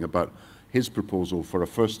something about his proposal for a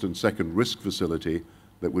first and second risk facility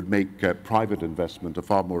that would make private investment a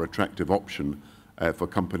far more attractive option for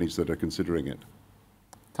companies that are considering it.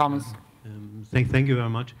 Thomas? Thank you very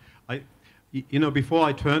much. Before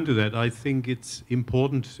I turn to that, I think it's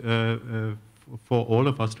important for all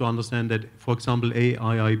of us to understand that, for example,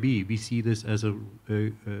 AIIB, we see this as a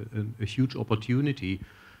huge opportunity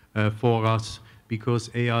for us, because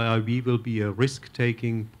AIIB will be a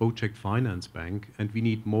risk-taking project finance bank, and we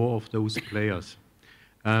need more of those players.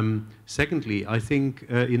 Secondly, I think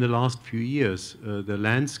in the last few years, the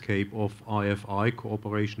landscape of IFI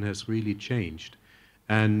cooperation has really changed.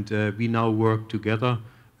 And we now work together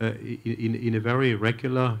in a very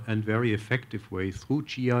regular and very effective way through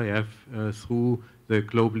GIF, through the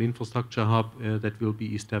Global Infrastructure Hub that will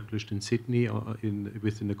be established in Sydney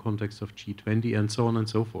within the context of G20, and so on and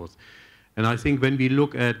so forth. And I think when we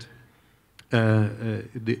look at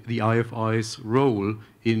the IFI's role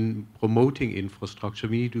in promoting infrastructure,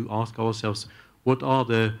 we need to ask ourselves, what are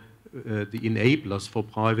the enablers for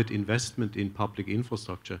private investment in public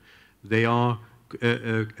infrastructure? They are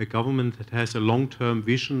a government that has a long-term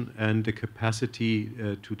vision and the capacity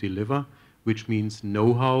to deliver, which means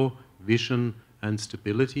know-how, vision, and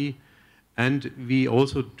stability. And we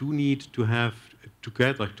also do need to have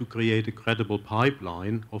together to create a credible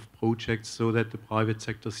pipeline of projects so that the private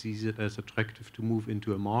sector sees it as attractive to move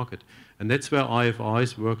into a market. And that's where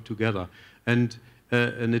IFIs work together. And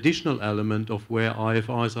an additional element of where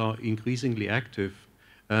IFIs are increasingly active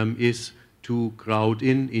is to crowd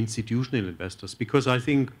in institutional investors, because I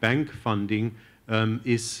think bank funding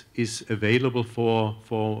is available for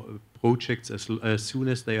projects as soon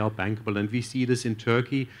as they are bankable. And we see this in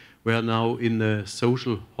Turkey, where now in the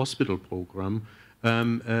social hospital program,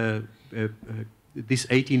 this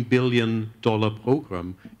 $18 billion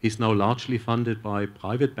program is now largely funded by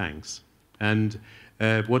private banks. And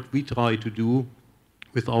what we try to do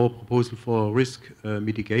with our proposal for a risk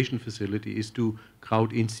mitigation facility is to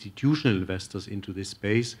crowd institutional investors into this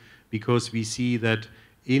space, because we see that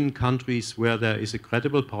in countries where there is a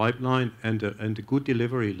credible pipeline and a good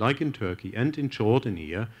delivery, like in Turkey and in Jordan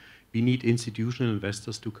here, we need institutional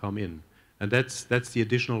investors to come in. And that's the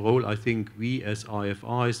additional role I think we as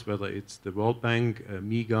IFIs, whether it's the World Bank,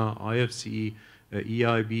 MIGA, IFC,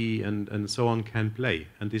 EIB, and so on, can play.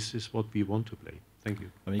 And this is what we want to play. Thank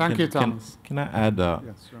you. Thank you, Thomas. Can I add,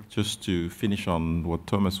 yes, sure. just to finish on what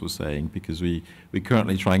Thomas was saying, because we're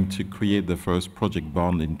currently trying to create the first project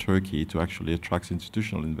bond in Turkey to actually attract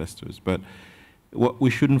institutional investors. But what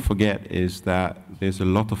we shouldn't forget is that there's a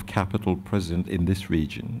lot of capital present in this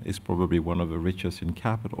region. It's probably one of the richest in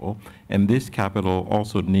capital. And this capital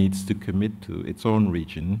also needs to commit to its own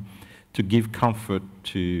region to give comfort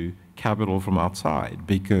to capital from outside,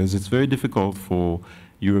 because it's very difficult for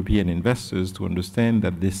European investors to understand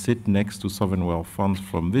that they sit next to sovereign wealth funds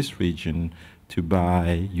from this region to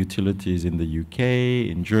buy utilities in the UK,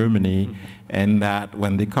 in Germany, and that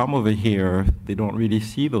when they come over here, they don't really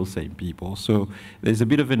see those same people. So there's a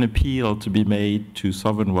bit of an appeal to be made to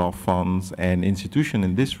sovereign wealth funds and institutions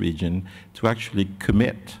in this region to actually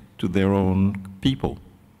commit to their own people.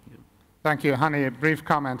 Thank you. Hani, a brief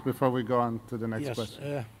comment before we go on to the next Yes,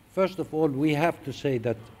 question. first of all, we have to say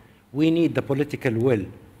that we need the political will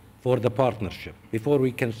for the partnership before we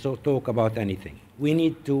can talk about anything. We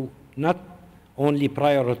need to not only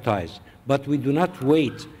prioritize, but we do not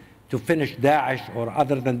wait to finish Daesh or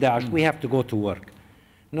other than Daesh. We have to go to work.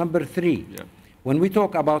 Number three, when we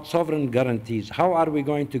talk about sovereign guarantees, how are we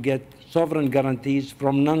going to get sovereign guarantees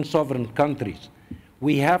from non-sovereign countries?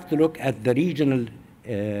 We have to look at the regional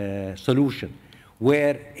solution,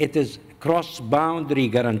 where it is cross-boundary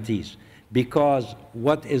guarantees, because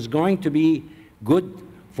what is going to be good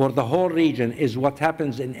for the whole region is what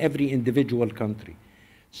happens in every individual country.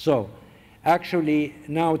 So actually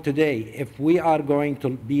now today, if we are going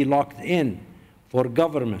to be locked in for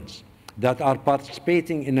governments that are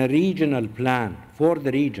participating in a regional plan for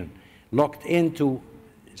the region, looked into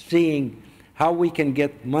seeing how we can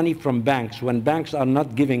get money from banks when banks are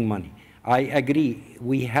not giving money. I agree,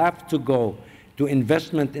 we have to go to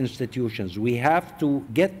investment institutions. We have to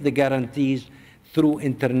get the guarantees through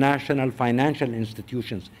international financial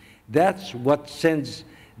institutions. That's what sends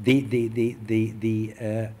the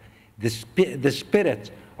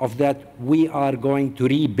spirit of that we are going to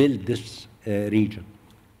rebuild this region.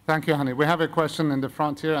 Thank you, Hani. We have a question in the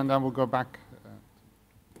front here, and then we'll go back.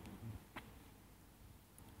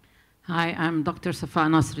 Hi, I'm Dr. Safa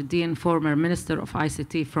Nasruddin, former Minister of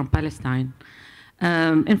ICT from Palestine.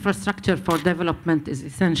 Infrastructure for development is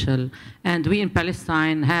essential, and we in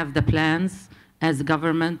Palestine have the plans as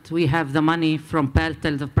government. We have the money from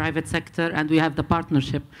PALTEL, the private sector, and we have the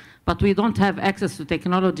partnership. But we don't have access to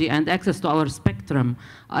technology and access to our spectrum,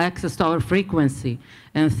 access to our frequency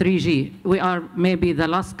and 3G. We are maybe the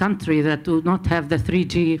last country that do not have the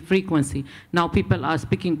 3G frequency. Now people are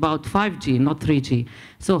speaking about 5G, not 3G.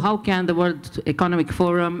 So how can the World Economic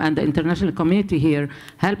Forum and the international community here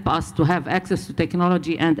help us to have access to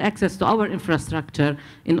technology and access to our infrastructure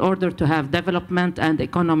in order to have development and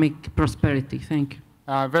economic prosperity? Thank you.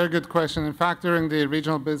 Very good question. In fact, during the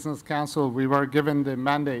Regional Business Council, we were given the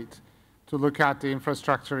mandate to look at the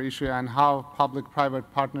infrastructure issue and how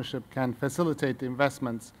public-private partnership can facilitate the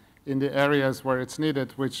investments in the areas where it's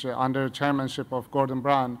needed, which under chairmanship of Gordon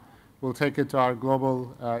Brown, will take it to our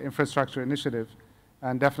global infrastructure initiative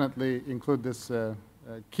and definitely include this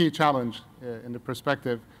key challenge in the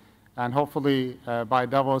perspective. And hopefully by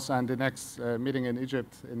Davos and the next meeting in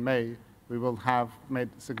Egypt in May, we will have made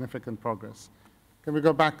significant progress. Can we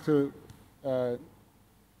go back to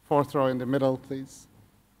fourth row in the middle, please?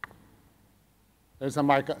 There's a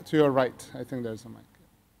mic to your right. I think there's a mic.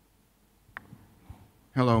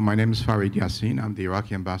 Hello, my name is Farid Yassin. I'm the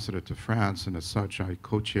Iraqi ambassador to France, and as such, I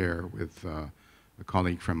co-chair with a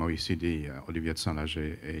colleague from OECD, Olivier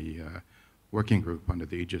Tsanager, a working group under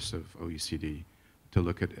the aegis of OECD to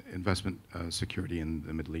look at investment security in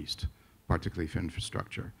the Middle East, particularly for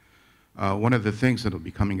infrastructure. One of the things that will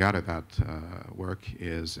be coming out of that work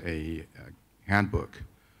is a handbook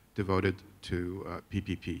devoted to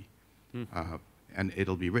PPP. And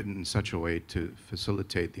it'll be written in such a way to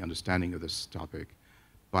facilitate the understanding of this topic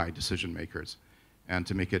by decision makers. And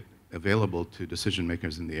to make it available to decision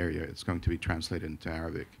makers in the area, it's going to be translated into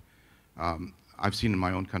Arabic. I've seen in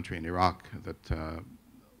my own country, in Iraq, that a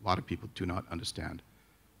lot of people do not understand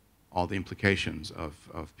all the implications of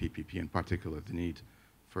PPP, in particular the need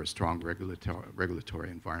for a strong regulatory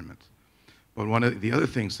environment. But one of the other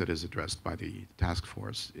things that is addressed by the task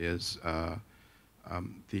force is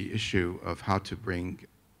the issue of how to bring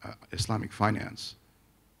Islamic finance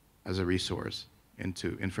as a resource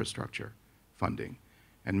into infrastructure funding.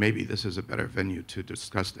 And maybe this is a better venue to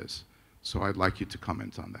discuss this. So I'd like you to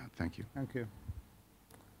comment on that. Thank you. Thank you.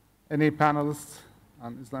 Any panelists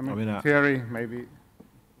on Islamic theory? Maybe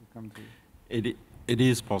we'll come to you. It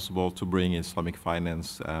is possible to bring Islamic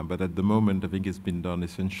finance, but at the moment, I think it's been done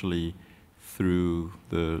essentially through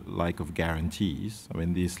the lack of guarantees. I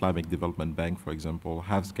mean, the Islamic Development Bank, for example,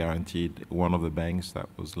 has guaranteed one of the banks that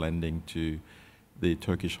was lending to the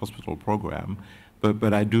Turkish hospital program.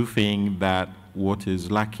 But I do think that what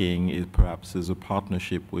is lacking is perhaps a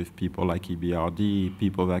partnership with people like EBRD,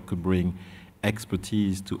 people that could bring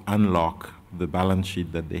expertise to unlock the balance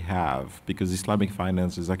sheet that they have, because Islamic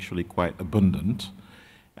finance is actually quite abundant.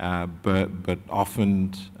 But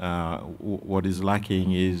often what is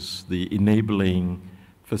lacking is the enabling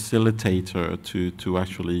facilitator to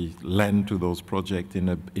actually lend to those projects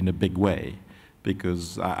in a big way,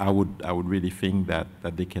 because I would really think that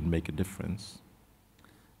they can make a difference.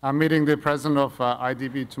 I'm meeting the president of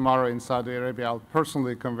IDB tomorrow in Saudi Arabia. I'll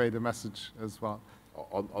personally convey the message as well.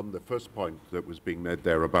 On the first point that was being made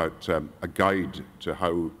there about a guide to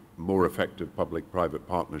how more effective public-private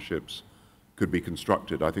partnerships could be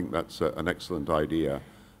constructed, I think that's an excellent idea.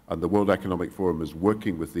 And the World Economic Forum is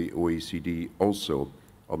working with the OECD also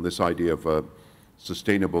on this idea of a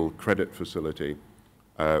sustainable credit facility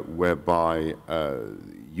whereby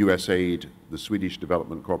USAID, the Swedish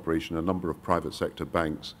Development Corporation, a number of private sector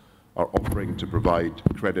banks are offering to provide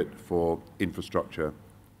credit for infrastructure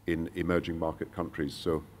in emerging market countries.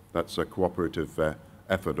 So that's a cooperative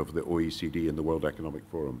effort of the OECD and the World Economic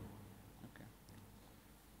Forum. Okay.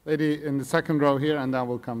 Lady in the second row here, and then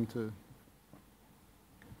we'll come to...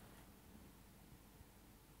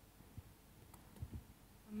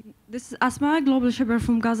 This is Asma, Global Shipper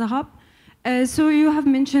from Gaza Hub. So you have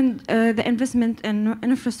mentioned the investment in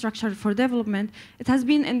infrastructure for development. It has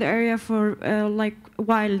been in the area for like a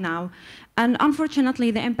while now. And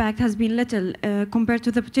unfortunately, the impact has been little compared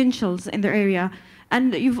to the potentials in the area.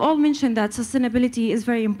 And you've all mentioned that sustainability is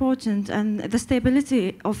very important and the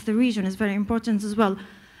stability of the region is very important as well.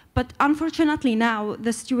 But unfortunately now,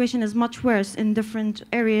 the situation is much worse in different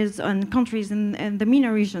areas and countries in the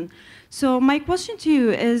MENA region. So my question to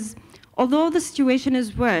you is, although the situation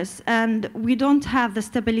is worse and we don't have the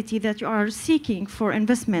stability that you are seeking for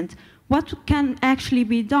investment, what can actually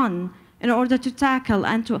be done in order to tackle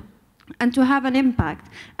and to have an impact?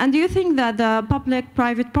 And do you think that the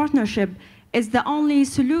public-private partnership is the only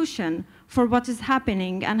solution for what is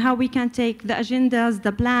happening and how we can take the agendas,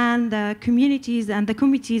 the plan, the communities, and the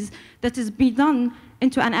committees that is being done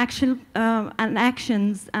into an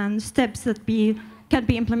actions and steps that can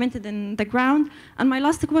be implemented in the ground? And my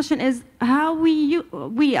last question is how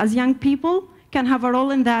we as young people can have a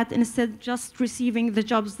role in that instead just receiving the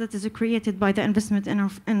jobs that is created by the investment in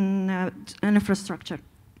infrastructure.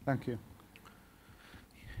 Thank you.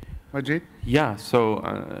 Majid? Yeah, so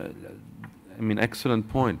I mean, excellent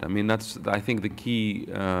point. I mean, that's, I think, the key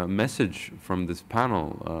message from this panel,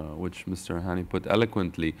 which Mr. Hani put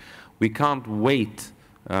eloquently. We can't wait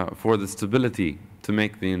for the stability to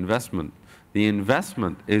make the investment. The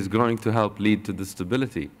investment is going to help lead to the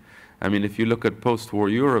stability. I mean, if you look at post-war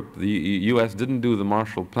Europe, the US didn't do the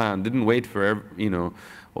Marshall Plan, didn't wait for,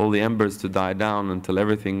 all the embers to die down until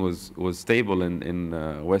everything was stable in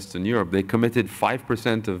Western Europe. They committed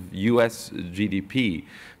 5% of US GDP,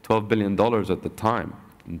 $12 billion at the time.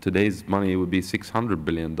 In today's money, it would be $600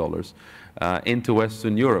 billion, into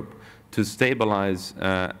Western Europe to stabilize,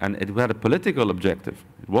 and it had a political objective.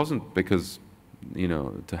 It wasn't because,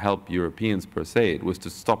 to help Europeans per se, it was to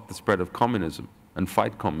stop the spread of communism and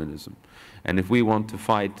fight communism. And if we want to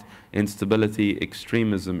fight instability,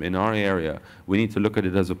 extremism in our area, we need to look at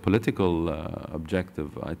it as a political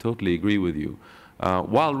objective. I totally agree with you.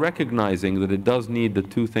 While recognizing that it does need the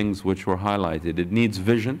two things which were highlighted. It needs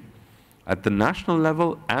vision at the national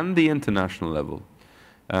level and the international level.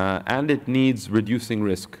 And it needs reducing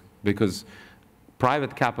risk, because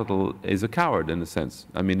private capital is a coward in a sense.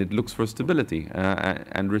 I mean, it looks for stability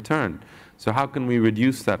and return. So how can we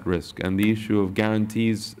reduce that risk? And the issue of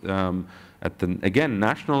guarantees at the, again,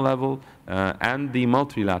 national level and the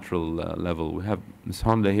multilateral level. We have Ms.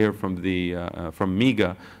 Honda here from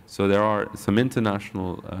MIGA, so there are some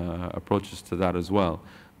international approaches to that as well.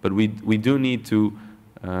 But we do need to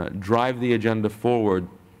drive the agenda forward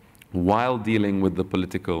while dealing with the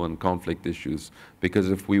political and conflict issues. Because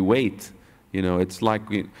if we wait, it's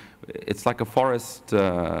like a forest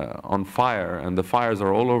on fire, and the fires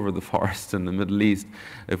are all over the forest in the Middle East.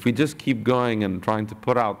 If we just keep going and trying to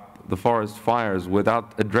put out the forest fires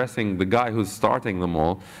without addressing the guy who's starting them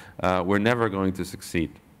all, we're never going to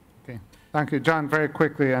succeed. Okay, thank you. John, very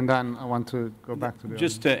quickly, and then I want to go back to the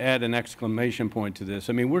Just to add an exclamation point to this,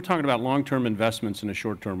 I mean, we're talking about long-term investments in a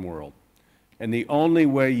short-term world. And the only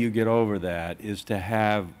way you get over that is to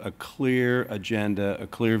have a clear agenda, a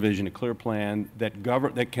clear vision, a clear plan that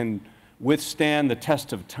can withstand the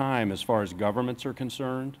test of time as far as governments are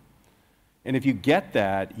concerned. And if you get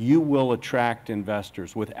that, you will attract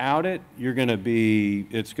investors. Without it, it's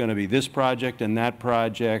going to be this project and that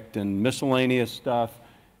project and miscellaneous stuff,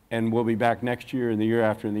 and we'll be back next year and the year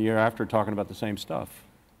after and the year after talking about the same stuff.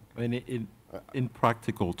 In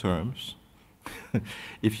practical terms,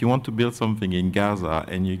 if you want to build something in Gaza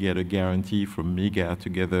and you get a guarantee from MIGA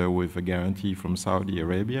together with a guarantee from Saudi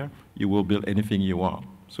Arabia, you will build anything you want.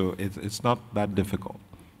 So it's not that difficult.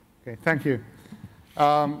 Okay, thank you.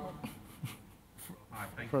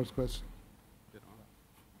 First question.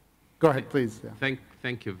 Go ahead, please. Yeah.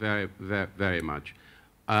 Thank you very, very, very much.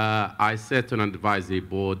 I sit on an advisory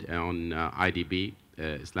board on IDB,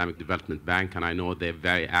 Islamic Development Bank, and I know they're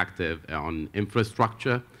very active on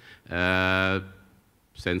infrastructure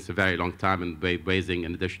since a very long time, and raising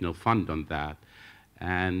an additional fund on that.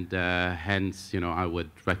 And hence, I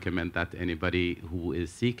would recommend that anybody who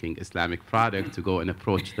is seeking Islamic product to go and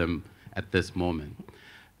approach them at this moment.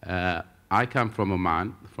 I come from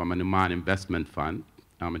Oman, from an Oman investment fund.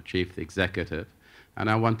 I'm a chief executive, and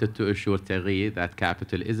I wanted to assure Tahrir that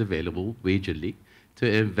capital is available regionally to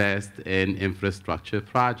invest in infrastructure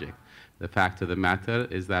projects. The fact of the matter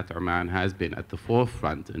is that Oman has been at the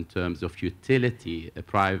forefront in terms of utility,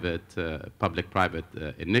 public-private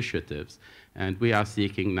initiatives, and we are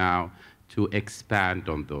seeking now to expand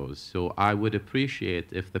on those. So I would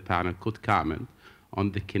appreciate if the panel could comment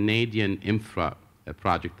on the Canadian infra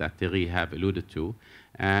project that Thierry have alluded to,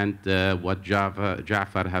 and what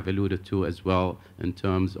Jafar have alluded to as well in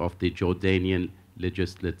terms of the Jordanian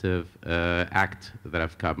legislative act that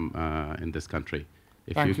have come in this country.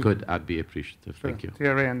 If you could, I'd be appreciative. Sure. Thank you.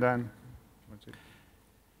 Thierry and then Majid.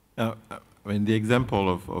 I mean, the example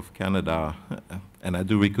of Canada, and I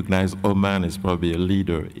do recognize Oman is probably a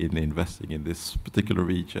leader in investing in this particular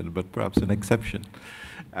region, but perhaps an exception.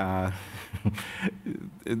 The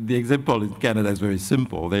example in Canada is very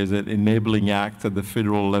simple. There's an enabling act at the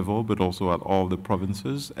federal level, but also at all the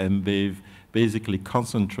provinces, and they've basically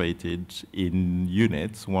concentrated in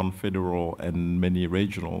units, one federal and many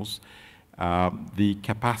regionals, the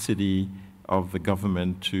capacity of the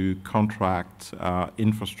government to contract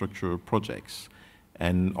infrastructure projects.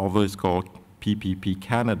 And although it's called PPP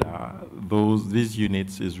Canada, these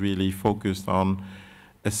units is really focused on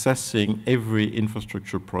assessing every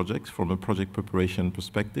infrastructure project from a project preparation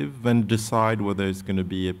perspective, then decide whether it's going to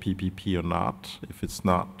be a PPP or not. If it's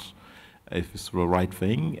not, if it's the right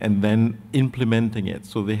thing, and then implementing it.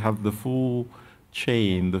 So they have the full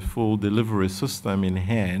chain, the full delivery system in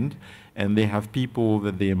hand, and they have people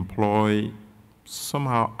that they employ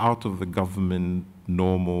somehow out of the government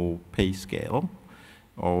normal pay scale,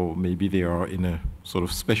 or maybe they are in a sort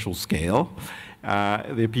of special scale.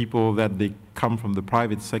 They're people that they come from the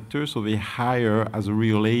private sector, so they hire as a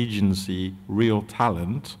real agency, real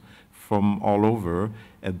talent from all over,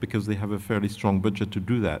 and because they have a fairly strong budget to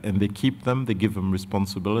do that. And they keep them, they give them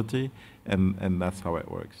responsibility, and that's how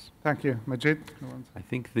it works. Thank you. Majid? I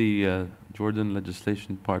think the Jordan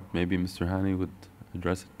legislation part, maybe Mr. Hani would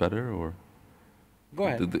address it better, or? Go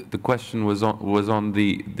ahead. The question was on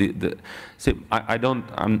the see,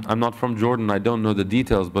 I'm not from Jordan, I don't know the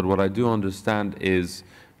details, but what I do understand is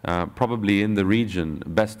probably in the region,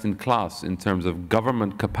 best in class in terms of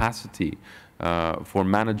government capacity for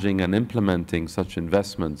managing and implementing such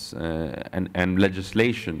investments and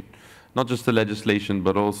legislation. Not just the legislation,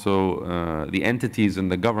 but also the entities in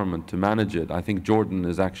the government to manage it. I think Jordan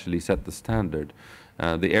has actually set the standard.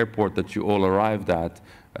 The airport that you all arrived at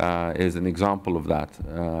is an example of that,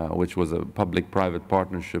 which was a public-private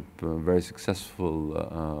partnership, very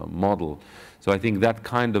successful model. So I think that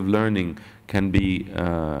kind of learning can be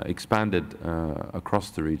expanded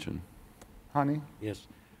across the region. Hani? Yes.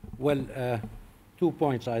 Well, 2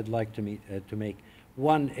 points I'd like to make.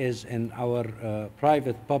 One is in our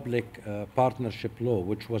private-public partnership law,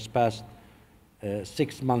 which was passed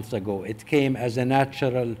 6 months ago. It came as a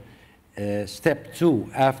natural step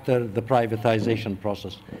 2 after the privatization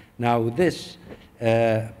process. Now this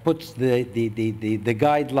puts the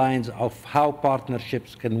guidelines of how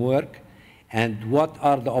partnerships can work and what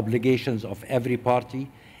are the obligations of every party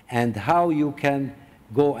and how you can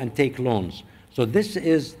go and take loans. So this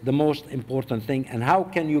is the most important thing, and how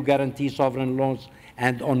can you guarantee sovereign loans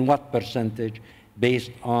and on what percentage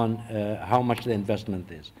based on how much the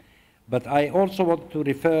investment is. But I also want to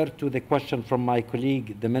refer to the question from my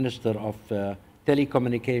colleague, the Minister of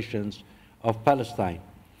Telecommunications of Palestine.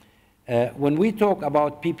 When we talk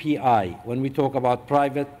about PPI, when we talk about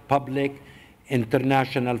private, public,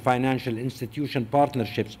 international financial institution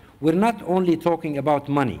partnerships, we're not only talking about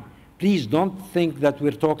money. Please don't think that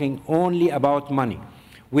we're talking only about money.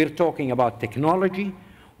 We're talking about technology,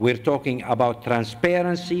 we're talking about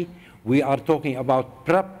transparency, we are talking about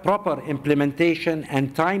proper implementation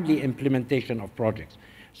and timely implementation of projects.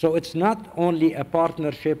 So it's not only a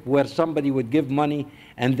partnership where somebody would give money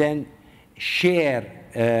and then share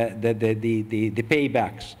the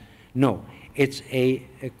paybacks. No, it's a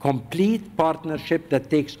complete partnership that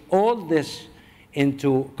takes all this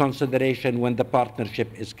into consideration when the partnership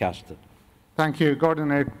is casted. Thank you.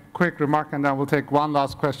 Gordon, a quick remark, and then we'll take one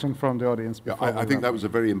last question from the audience. Yeah, I think that was a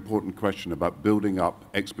very important question about building up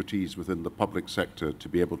expertise within the public sector to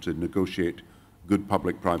be able to negotiate good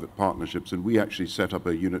public-private partnerships. And we actually set up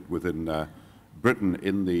a unit within Britain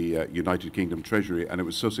in the United Kingdom Treasury, and it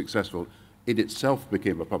was so successful, it itself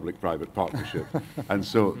became a public-private partnership. And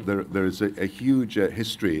so there is a huge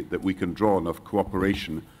history that we can draw on of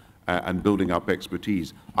cooperation and building up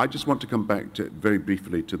expertise. I just want to come back to, very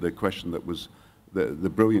briefly, to the question that was the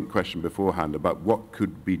brilliant question beforehand about what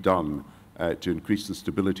could be done to increase the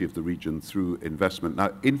stability of the region through investment.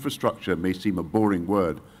 Now, infrastructure may seem a boring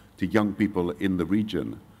word to young people in the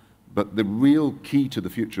region, but the real key to the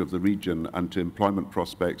future of the region and to employment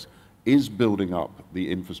prospects is building up the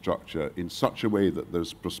infrastructure in such a way that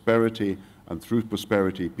there's prosperity, and through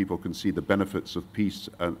prosperity people can see the benefits of peace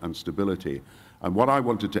and stability. And what I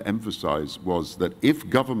wanted to emphasize was that if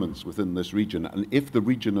governments within this region, and if the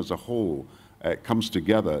region as a whole, comes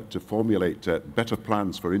together to formulate better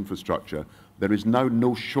plans for infrastructure, there is now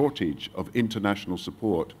no shortage of international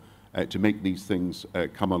support to make these things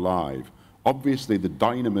come alive. Obviously, the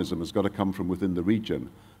dynamism has got to come from within the region,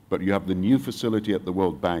 but you have the new facility at the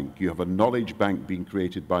World Bank, you have a knowledge bank being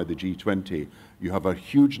created by the G20, you have a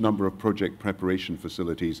huge number of project preparation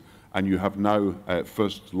facilities, and you have now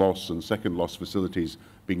first loss and second loss facilities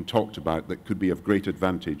being talked about that could be of great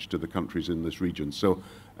advantage to the countries in this region. So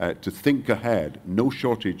to think ahead, no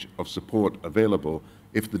shortage of support available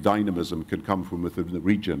if the dynamism can come from within the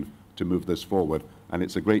region to move this forward. And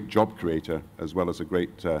it's a great job creator as well as a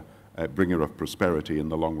great bringer of prosperity in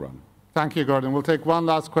the long run. Thank you, Gordon. We'll take one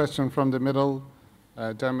last question from the middle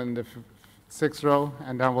gentleman in the sixth row,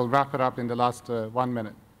 and then we'll wrap it up in the last 1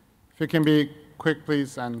 minute. If you can be quick,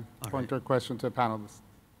 please, and point your question to a panelist.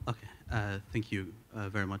 Okay. Thank you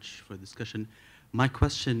very much for the discussion. My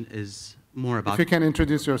question is more about... If you can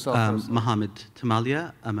introduce yourself. Mohammed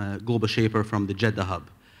Tamalia. I'm a global shaper from the Jeddah Hub.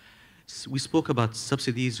 We spoke about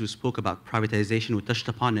subsidies, we spoke about privatization, we touched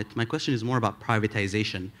upon it. My question is more about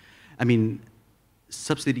privatization. I mean,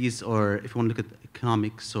 subsidies, or if you want to look at the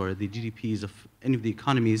economics or the GDPs of any of the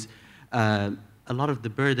economies, a lot of the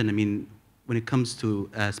burden, I mean, when it comes to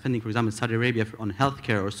spending, for example, in Saudi Arabia on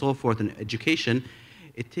healthcare or so forth and education,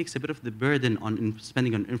 it takes a bit of the burden on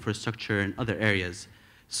spending on infrastructure and other areas.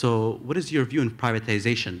 So what is your view on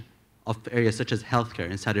privatization of areas such as healthcare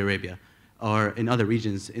in Saudi Arabia or in other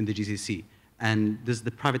regions in the GCC? And does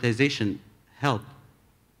the privatization help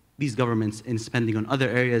these governments in spending on other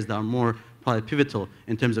areas that are more probably pivotal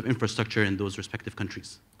in terms of infrastructure in those respective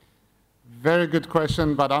countries? Very good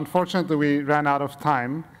question, but unfortunately we ran out of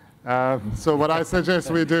time. So what I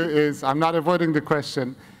suggest we do is, I'm not avoiding the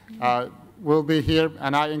question, we'll be here,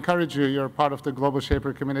 and I encourage you, you're part of the Global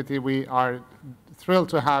Shaper community. We are thrilled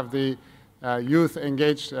to have the youth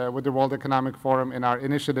engaged with the World Economic Forum in our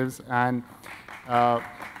initiatives, and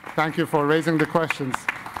thank you for raising the questions.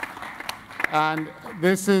 And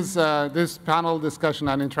this panel discussion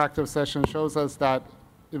and interactive session shows us that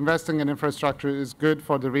investing in infrastructure is good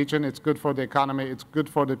for the region, it's good for the economy, it's good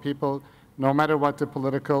for the people, no matter what the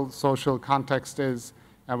political, social context is.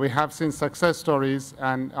 And we have seen success stories,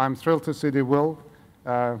 and I'm thrilled to see the will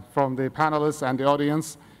from the panelists and the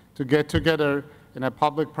audience to get together in a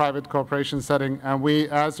public-private cooperation setting. And we,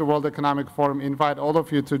 as the World Economic Forum, invite all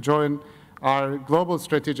of you to join our Global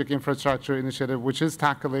Strategic Infrastructure Initiative, which is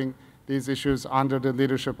tackling these issues under the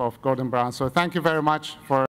leadership of Gordon Brown. So thank you very much for